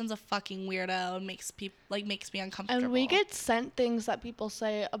 this person's a fucking weirdo and makes me uncomfortable. And we get sent things that people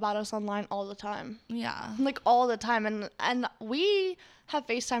say about us online all the time. Yeah. Like all the time. And we have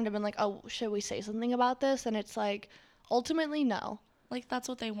FaceTimed and been like, oh, should we say something about this? And it's like, ultimately, no. Like, that's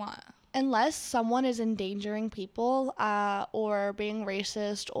what they want. Unless someone is endangering people or being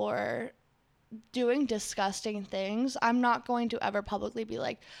racist or doing disgusting things, I'm not going to ever publicly be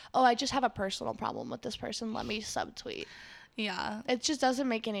like, oh, I just have a personal problem with this person. Let me subtweet. Yeah. It just doesn't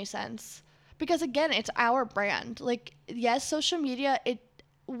make any sense. Because, again, it's our brand. Like, yes, social media,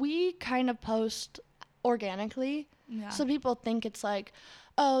 we kind of post organically. Yeah. So people think it's like,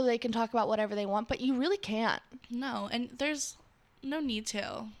 oh, they can talk about whatever they want. But you really can't. No. And there's no need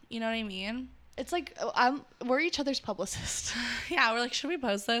to. You know what I mean? It's like we're each other's publicist. Yeah, we're like, should we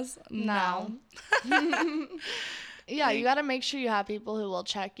post this? No. Yeah, you got to make sure you have people who will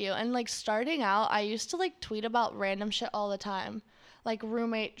check you. And like starting out, I used to like tweet about random shit all the time. Like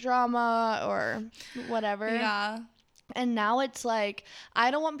roommate drama or whatever. Yeah. And now it's like,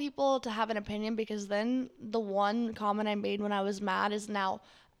 I don't want people to have an opinion because then the one comment I made when I was mad is now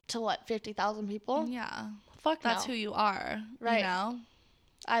to 50,000 people? Yeah. Fuck That's no. who you are. Right. You know?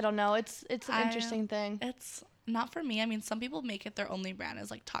 I don't know. It's an interesting thing. It's not for me. I mean, some people make it their only brand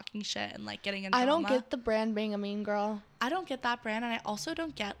is like talking shit and like getting in drama. I don't get the brand being a mean girl. I don't get that brand, and I also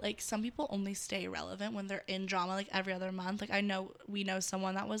don't get like some people only stay relevant when they're in drama like every other month. Like we know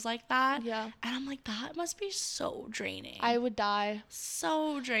someone that was like that. Yeah. And I'm like, that must be so draining. I would die.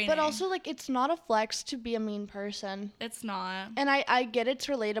 So draining. But also like it's not a flex to be a mean person. It's not. And I get it's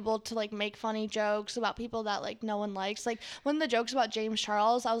relatable to like make funny jokes about people that like no one likes. Like when the jokes about James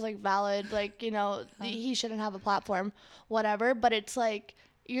Charles, I was like valid, like, you know, he shouldn't have a platform, whatever. But it's like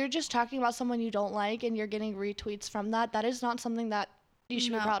you're just talking about someone you don't like and you're getting retweets from that. That is not something that you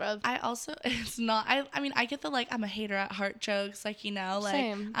should be proud of. I also, it's not, I mean, I get the, like, I'm a hater at heart jokes, like, you know, like,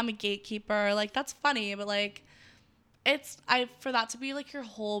 Same. I'm a gatekeeper, like, that's funny, but, like, for that to be, like, your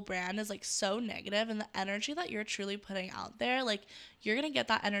whole brand is, like, so negative, and the energy that you're truly putting out there, like, you're gonna get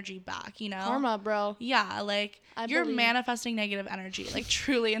that energy back, you know? Karma, bro. Yeah, like, you're manifesting negative energy, like,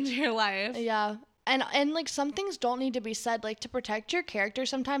 truly into your life. Yeah. And like some things don't need to be said. Like to protect your character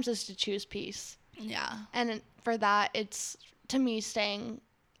sometimes is to choose peace. Yeah. And for that, it's to me staying.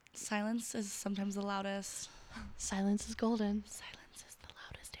 Silence is sometimes the loudest. Silence is golden. Silence is the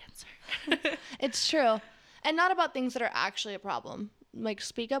loudest answer. It's true. And not about things that are actually a problem. Like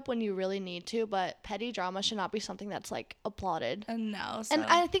speak up when you really need to, but petty drama should not be something that's like applauded. No. And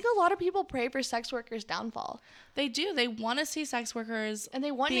I think a lot of people pray for sex workers' downfall. They do. They want to see sex workers and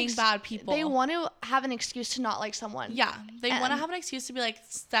they want being bad people. They want to have an excuse to not like someone. Yeah. They want to have an excuse to be like,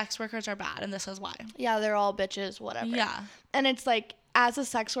 sex workers are bad and this is why. Yeah, they're all bitches, whatever. Yeah. And it's like, as a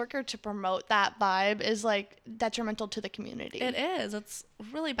sex worker, to promote that vibe is like detrimental to the community. It is. It's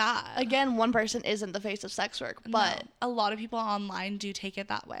really bad. Again, one person isn't the face of sex work, but a lot of people online do take it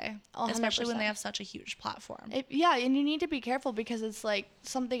that way, 100%. Especially when they have such a huge platform. Yeah, and you need to be careful because it's like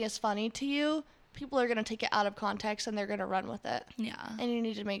something is funny to you, people are going to take it out of context and they're going to run with it. Yeah. And you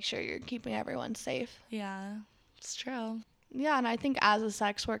need to make sure you're keeping everyone safe. Yeah, it's true. Yeah, and I think as a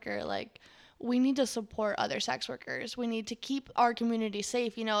sex worker, like, we need to support other sex workers. We need to keep our community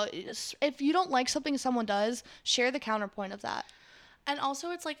safe. You know, if you don't like something someone does, share the counterpoint of that. And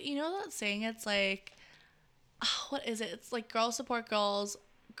also, it's like, you know that saying, it's like, what is it? It's like girls support girls,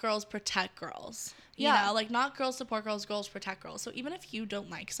 girls protect girls. You know, like not girls support girls, girls protect girls. So even if you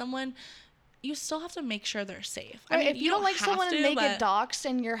don't like someone, you still have to make sure they're safe. Right, I mean, if you don't like someone and they get doxxed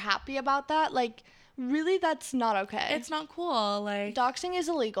and you're happy about that, like, really, that's not okay. It's not cool. Like, doxing is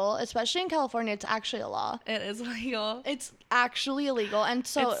illegal, especially in California. It's actually a law. It is illegal. It's actually illegal, and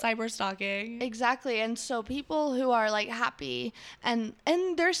so it's cyber stalking. Exactly, and so people who are like happy and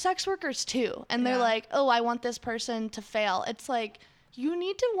they're sex workers too, and they're like, oh, I want this person to fail. It's like, you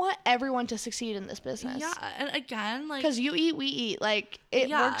need to want everyone to succeed in this business. Yeah, and again, like, because you eat, we eat. Like,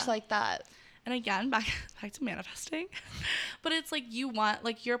 it works like that. And again, back to manifesting. But it's like, you want,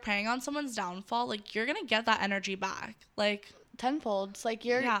 like, you're preying on someone's downfall, like, you're gonna get that energy back, like, tenfold. It's like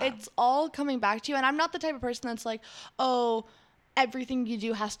it's all coming back to you. And I'm not the type of person that's like, oh, everything you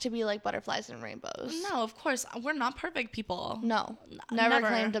do has to be like butterflies and rainbows. No, of course, we're not perfect people. No, never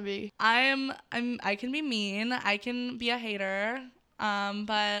claim to be. I can be mean, I can be a hater,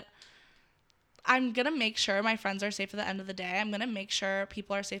 but I'm going to make sure my friends are safe at the end of the day. I'm going to make sure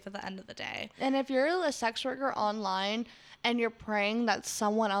people are safe at the end of the day. And if you're a sex worker online and you're praying that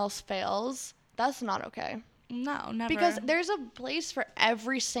someone else fails, that's not okay. No, never. Because there's a place for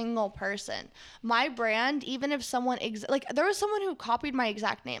every single person. My brand, even if someone like there was someone who copied my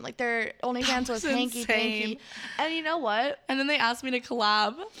exact name. Like their Onlyfans was Hanky Panky. And you know what? And then they asked me to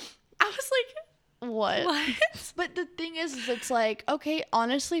collab. I was like, what? But the thing is it's like, okay,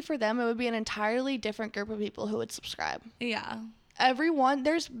 honestly for them it would be an entirely different group of people who would subscribe. Yeah. Everyone,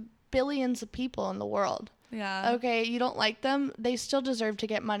 there's billions of people in the world. Yeah. Okay, you don't like them, they still deserve to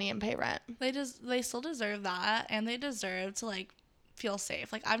get money and pay rent. They still deserve that, and they deserve to like feel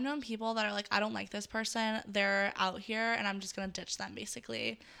safe. Like I've known people that are like, I don't like this person, they're out here and I'm just gonna ditch them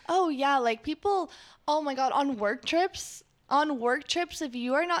basically. Oh yeah, like people, oh my god, on work trips, if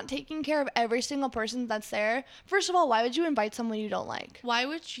you are not taking care of every single person that's there, first of all, why would you invite someone you don't like? Why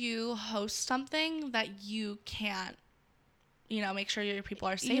would you host something that you can't, make sure your people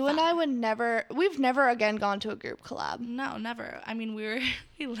are safe? You and I we've never again gone to a group collab. No, never. I mean, we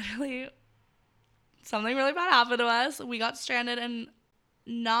literally, something really bad happened to us. We got stranded and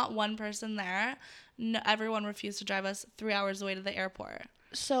not one person there. No, everyone refused to drive us 3 hours away to the airport.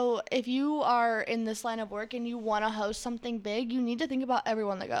 So if you are in this line of work and you want to host something big, you need to think about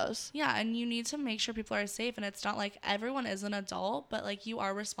everyone that goes. Yeah, and you need to make sure people are safe. And it's not like everyone is an adult, but like you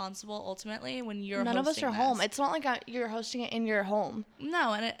are responsible ultimately when you're None of us are this. home. It's not like you're hosting it in your home.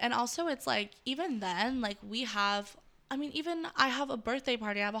 No, and also it's like even then, like we have. I mean, even I have a birthday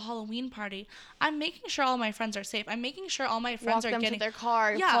party, I have a Halloween party. I'm making sure all my friends are safe. I'm making sure all my friends are getting... Walk them to their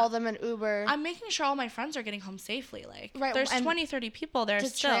car, yeah, call them an Uber. I'm making sure all my friends are getting home safely. Like, right, there's 20, 30 people there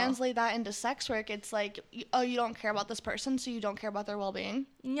still. To translate that into sex work, it's like, oh, you don't care about this person, so you don't care about their well-being?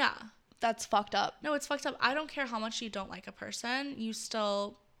 Yeah. That's fucked up. No, it's fucked up. I don't care how much you don't like a person. You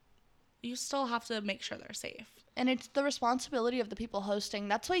still have to make sure they're safe. And it's the responsibility of the people hosting.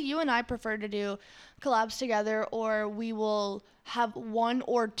 That's why you and I prefer to do collabs together, or we will have 1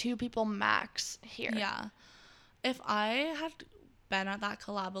 or 2 people max here. Yeah. If I had been at that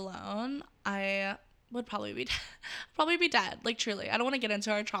collab alone, I would probably be dead. Like, truly. I don't want to get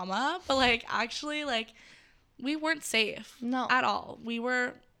into our trauma, but, like, actually, like, we weren't safe. No. At all. We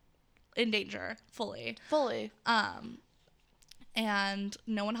were in danger. Fully. And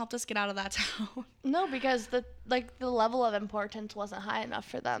no one helped us get out of that town. No, because the level of importance wasn't high enough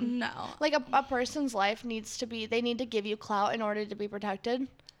for them. No. Like a person's life they need to give you clout in order to be protected.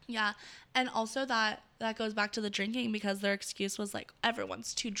 Yeah. And also that goes back to the drinking, because their excuse was like,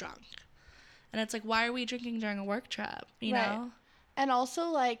 everyone's too drunk. And it's like, why are we drinking during a work trip? You know? And also,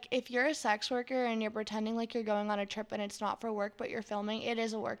 like, if you're a sex worker and you're pretending like you're going on a trip and it's not for work, but you're filming, it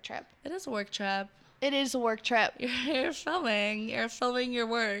is a work trip. It is a work trip. It is a work trip. You're filming. You're filming your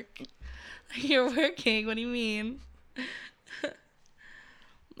work. You're working. What do you mean?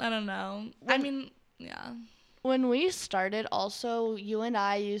 I don't know. Yeah. When we started, also, you and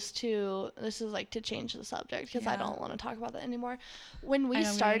I used to, this is like to change the subject because I don't want to talk about that anymore. When we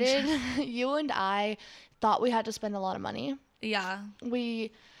started, you and I thought we had to spend a lot of money. Yeah.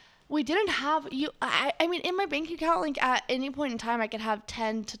 We didn't have, I mean, in my bank account, like at any point in time, I could have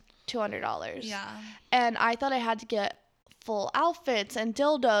 $10 to $200. Yeah. And I thought I had to get full outfits and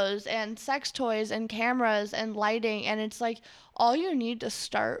dildos and sex toys and cameras and lighting, and it's like all you need to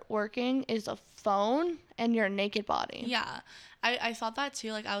start working is a phone and your naked body. Yeah. I thought that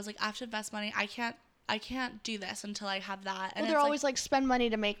too. Like I was like, I have to invest money. I can't do this until I have that. And well, they're always like spend money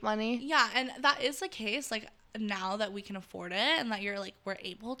to make money. Yeah, and that is the case. Like now that we can afford it and that we're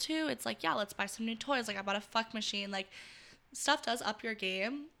able to, it's like, yeah, let's buy some new toys. Like I bought a fuck machine. Like stuff does up your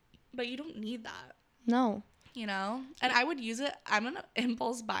game. But you don't need that. No. And I would use it. I'm an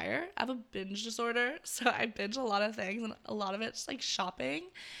impulse buyer. I have a binge disorder. So I binge a lot of things. And a lot of it's like shopping.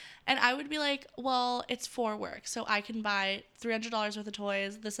 And I would be like, well, it's for work. So I can buy $300 worth of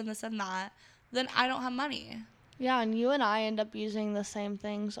toys, this and this and that. Then I don't have money. Yeah, and you and I end up using the same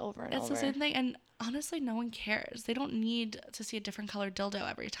things over and over. It's the same thing. And honestly, no one cares. They don't need to see a different colored dildo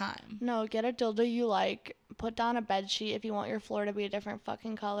every time. No, get a dildo you like. Put down a bed sheet if you want your floor to be a different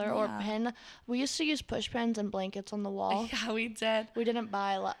fucking color. Yeah. Or pin. We used to use push pins and blankets on the wall. Yeah, we did. We didn't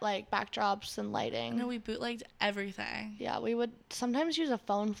buy like backdrops and lighting. No, we bootlegged everything. Yeah, we would sometimes use a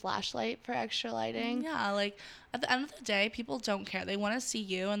phone flashlight for extra lighting. Yeah, like at the end of the day, people don't care. They want to see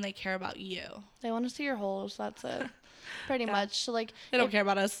you and they care about you. They want to see your holes. That's it. Pretty much. So like they don't care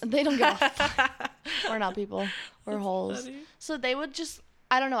about us. They don't give a fuck. We're not people. We're holes. Funny. So they would just,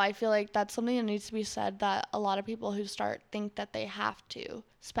 I don't know, I feel like that's something that needs to be said, that a lot of people who start think that they have to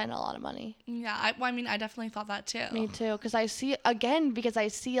spend a lot of money. Yeah, I definitely thought that too. Me too, because I see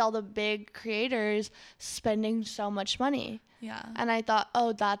all the big creators spending so much money. Yeah. And I thought,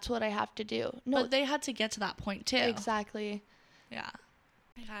 oh, that's what I have to do. No, but they had to get to that point too. exactly. Yeah.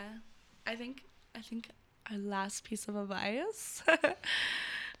 Okay. I think our last piece of advice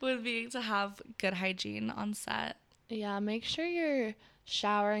would be to have good hygiene on set. Yeah, make sure you're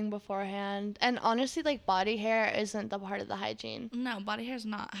showering beforehand. And honestly, like, body hair isn't the part of the hygiene. No, body hair is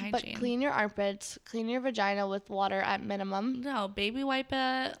not hygiene. But clean your armpits, clean your vagina with water at minimum. No, baby wipe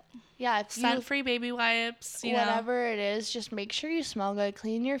it. Yeah, if Scent-free baby wipes, whatever it is, just make sure you smell good.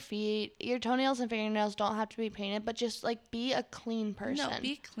 Clean your feet. Your toenails and fingernails don't have to be painted, but just, like, be a clean person. No,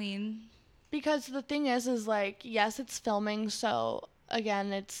 be clean. Because the thing is like, yes, it's filming, so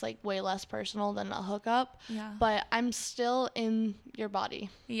again, it's like way less personal than a hookup. Yeah. But I'm still in your body.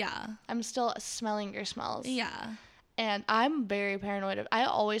 Yeah. I'm still smelling your smells. Yeah. And I'm very paranoid. I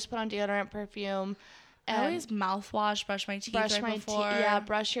always put on deodorant, perfume. I always mouthwash, brush my teeth before. Yeah,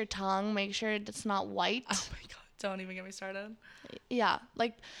 brush your tongue. Make sure it's not white. Oh my God. Don't even get me started. Yeah.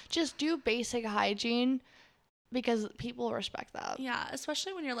 Like, just do basic hygiene because people respect that. Yeah.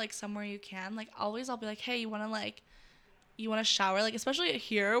 Especially when you're like somewhere you can. Like, always I'll be like, hey, you want to shower? Like, especially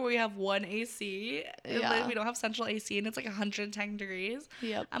here where we have one AC. And like, we don't have central AC and it's like 110 degrees.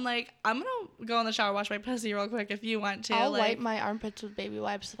 Yep. I'm like, I'm going to go in the shower, wash my pussy real quick if you want to. I'll wipe my armpits with baby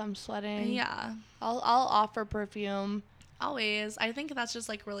wipes if I'm sweating. Yeah. I'll offer perfume. Always. I think that's just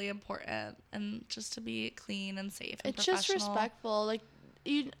like really important, and just to be clean and safe and it's just respectful. Like,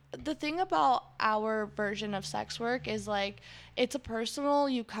 the thing about our version of sex work is like, it's a personal,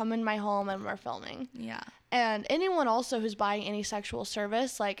 you come in my home and we're filming. Yeah. And anyone also who's buying any sexual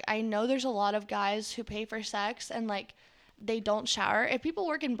service, like, I know there's a lot of guys who pay for sex and like they don't shower. If people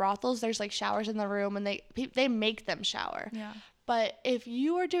work in brothels, there's like showers in the room and they make them shower. Yeah. But if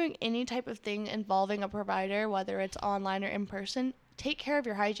you are doing any type of thing involving a provider, whether it's online or in person, take care of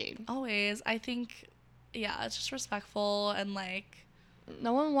your hygiene. Always. I think, yeah, it's just respectful and like,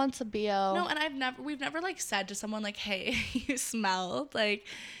 no one wants a BO. No, and we've never like said to someone like, hey, you smell. Like,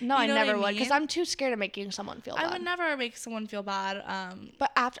 no, I never would, because I'm too scared of making someone feel bad. I would never make someone feel bad.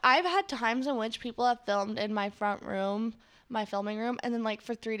 But I've had times in which people have filmed in my front room, my filming room, and then like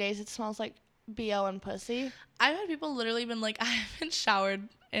for 3 days it smells like BO and pussy. I've had people literally been like, I haven't showered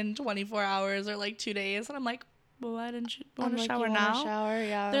in 24 hours or like 2 days, and I'm like, well, why didn't you want to shower now? Shower,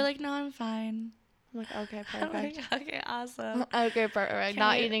 yeah. They're like, no, I'm fine. I'm like, okay, perfect. Like, okay, awesome. Okay, perfect.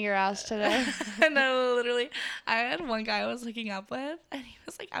 Not eating your ass today. No, literally, I had one guy I was hooking up with, and he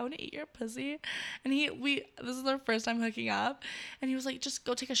was like, I want to eat your pussy. And this is our first time hooking up, and he was like, just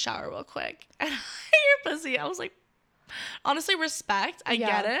go take a shower real quick. And I ate your pussy. I was like, honestly, respect. I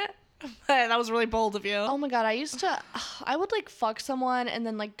get it. But that was really bold of you. Oh my God, I would like fuck someone and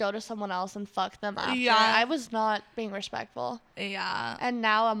then like go to someone else and fuck them after. Yeah. I was not being respectful. Yeah. And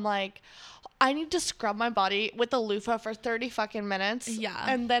now I'm like, I need to scrub my body with a loofah for 30 fucking minutes. Yeah.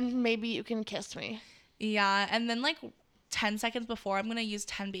 And then maybe you can kiss me. Yeah. And then like 10 seconds before, I'm going to use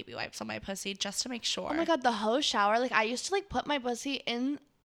 10 baby wipes on my pussy just to make sure. Oh my God, the hose shower. Like, I used to like put my pussy in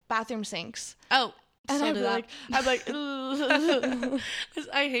bathroom sinks. Oh, and I'd be like,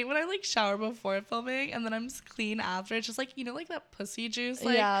 I hate when I like shower before filming and then I'm clean after. It's just like, you know, like that pussy juice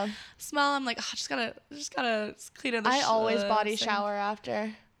like smell. I'm like, oh, just gotta clean it. I always body shower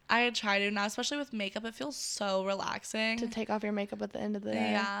after. I try to now, especially with makeup. It feels so relaxing to take off your makeup at the end of the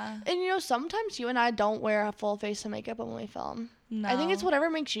day. Yeah. And you know, sometimes you and I don't wear a full face of makeup when we film. No. I think it's whatever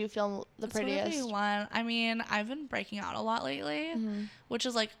makes you feel the prettiest. Whatever you want. I mean, I've been breaking out a lot lately, which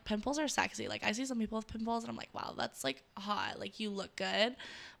is like, pimples are sexy. Like, I see some people with pimples and I'm like, wow, that's like hot. Like, you look good.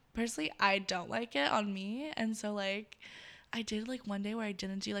 Personally, I don't like it on me. And so like, I did like one day where I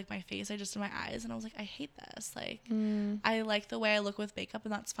didn't do like my face, I just did my eyes, and I was like, I hate this. Like, I like the way I look with makeup,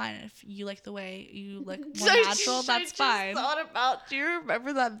 and that's fine. If you like the way you look more natural, that's fine. Do you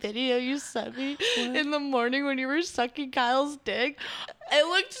remember that video you sent me in the morning when you were sucking Kyle's dick? It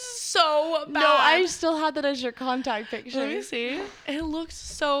looked so bad. No, I still had that as your contact picture. Let me see. It looked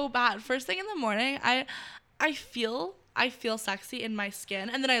so bad. First thing in the morning, I feel sexy in my skin,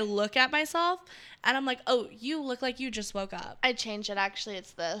 and then I look at myself and I'm like, oh, you look like you just woke up. I changed it. Actually,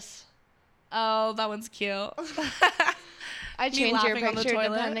 it's this. Oh, that one's cute. I change your picture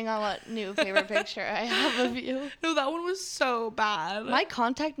depending on what new favorite picture I have of you. No, that one was so bad. My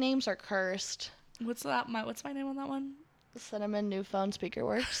contact names are cursed. What's my name on that one? Cinnamon new phone speaker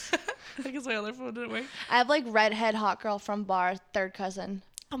works. I guess my other phone didn't work. I have like redhead hot girl from bar, third cousin.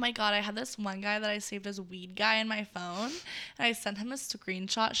 Oh my God, I had this one guy that I saved as weed guy in my phone, and I sent him a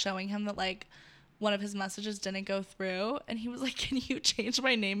screenshot showing him that like one of his messages didn't go through, and he was like, can you change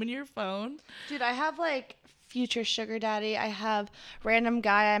my name in your phone? Dude, I have like future sugar daddy. I have random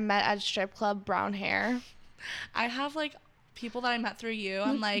guy I met at a strip club, brown hair. I have like People that I met through you,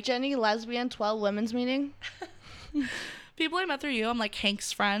 I'm like Jenny lesbian 12 women's meeting. people I met through you, I'm like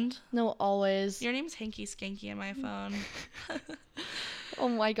Hank's friend. No, always. Your name's Hanky Skanky in my phone. Oh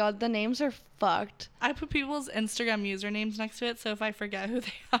my god, the names are fucked. I put people's Instagram usernames next to it, so if I forget who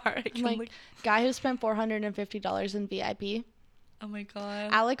they are, I can Like, guy who spent $450 in VIP. Oh my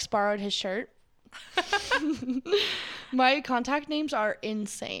god. Alex borrowed his shirt. My contact names are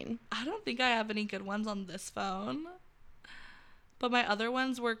insane. I don't think I have any good ones on this phone. But my other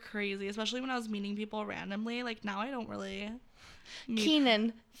ones were crazy, especially when I was meeting people randomly. Like, now I don't really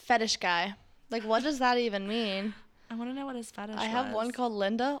Keenan, fetish guy. Like, what does that even mean? I want to know what his fetish I have one called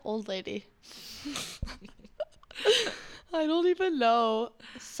Linda, old lady. I don't even know.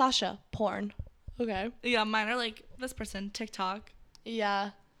 Sasha, porn. Okay. Yeah, mine are like this person, TikTok.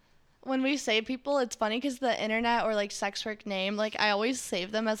 Yeah. When we say people, it's funny because the internet or like sex work name, like I always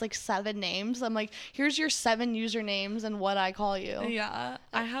save them as like 7 names. I'm like, here's your 7 usernames and what I call you. Yeah.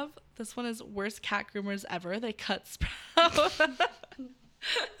 I have, this one is worst cat groomers ever. They cut Sprout.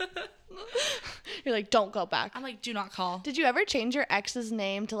 You're like, don't go back. I'm like, do not call. Did you ever change your ex's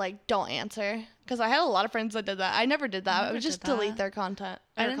name to like, don't answer? Because I had a lot of friends that did that. I never did that. I would just delete their content.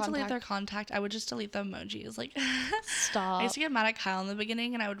 I didn't delete their contact. I would just delete the emojis. Like, stop. I used to get mad at Kyle in the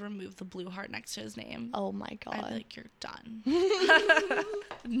beginning, and I would remove the blue heart next to his name. Oh my god. I'd be like, you're done.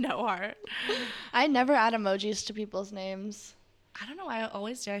 No heart. I never add emojis to people's names. I don't know why I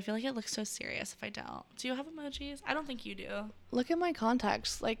always do. I feel like it looks so serious if I don't. Do you have emojis? I don't think you do. Look at my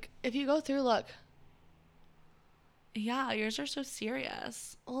contacts. Like, if you go through, look. Yeah, yours are so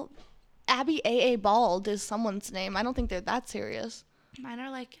serious. Well, Abby A.A. Bald is someone's name. I don't think they're that serious. Mine are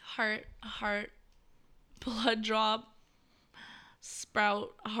like heart, blood drop,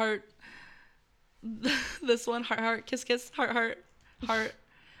 Sprout, heart. This one, heart, kiss, heart.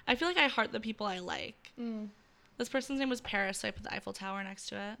 I feel like I heart the people I like. This person's name was Paris, so I put the Eiffel Tower next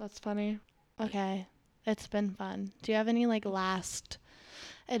to it. That's funny. Okay. It's been fun. Do you have any, like, last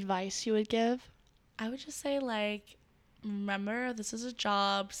advice you would give? I would just say, like, remember, this is a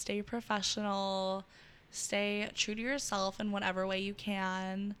job. Stay professional. Stay true to yourself in whatever way you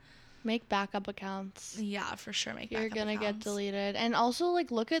can. Make backup accounts. Yeah, for sure. You're gonna get deleted. And also,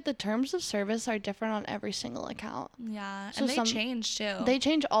 like, look at the terms of service are different on every single account. Yeah, so and they change too. They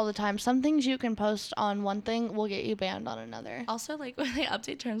change all the time. Some things you can post on one thing will get you banned on another. Also, like, when they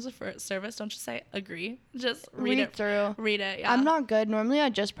update terms of service, don't just say agree. Just read it through. Read it, yeah. I'm not good. Normally, I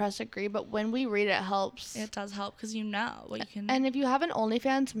just press agree, but when we read it, it helps. It does help because you know what you can. And if you have an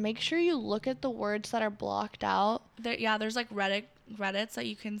OnlyFans, make sure you look at the words that are blocked out. There's like Reddits that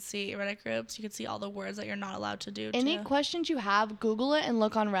you can see, Reddit groups, you can see all the words that you're not allowed to do. Any questions you have, Google it and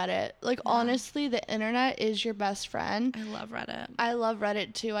look on Reddit. Like, honestly, the internet is your best friend. I love Reddit. I love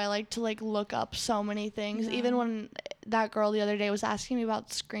Reddit too. I like to like look up so many things. Yeah. Even when that girl the other day was asking me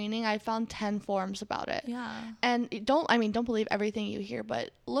about screening, I found 10 forums about it. Yeah. And don't believe everything you hear,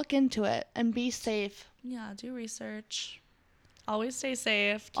 but look into it and be safe. Yeah, do research. Always stay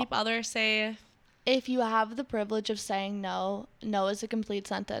safe. Keep others safe. If you have the privilege of saying no, no is a complete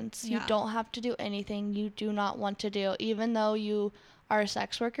sentence. Yeah. You don't have to do anything you do not want to do. Even though you are a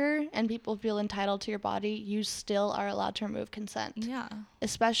sex worker and people feel entitled to your body, you still are allowed to remove consent. Yeah.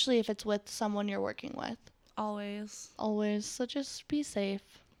 Especially if it's with someone you're working with. Always. So just be safe.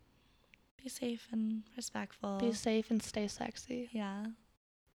 Be safe and respectful. Be safe and stay sexy. Yeah.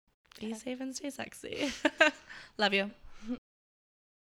 Be safe and stay sexy. Love you.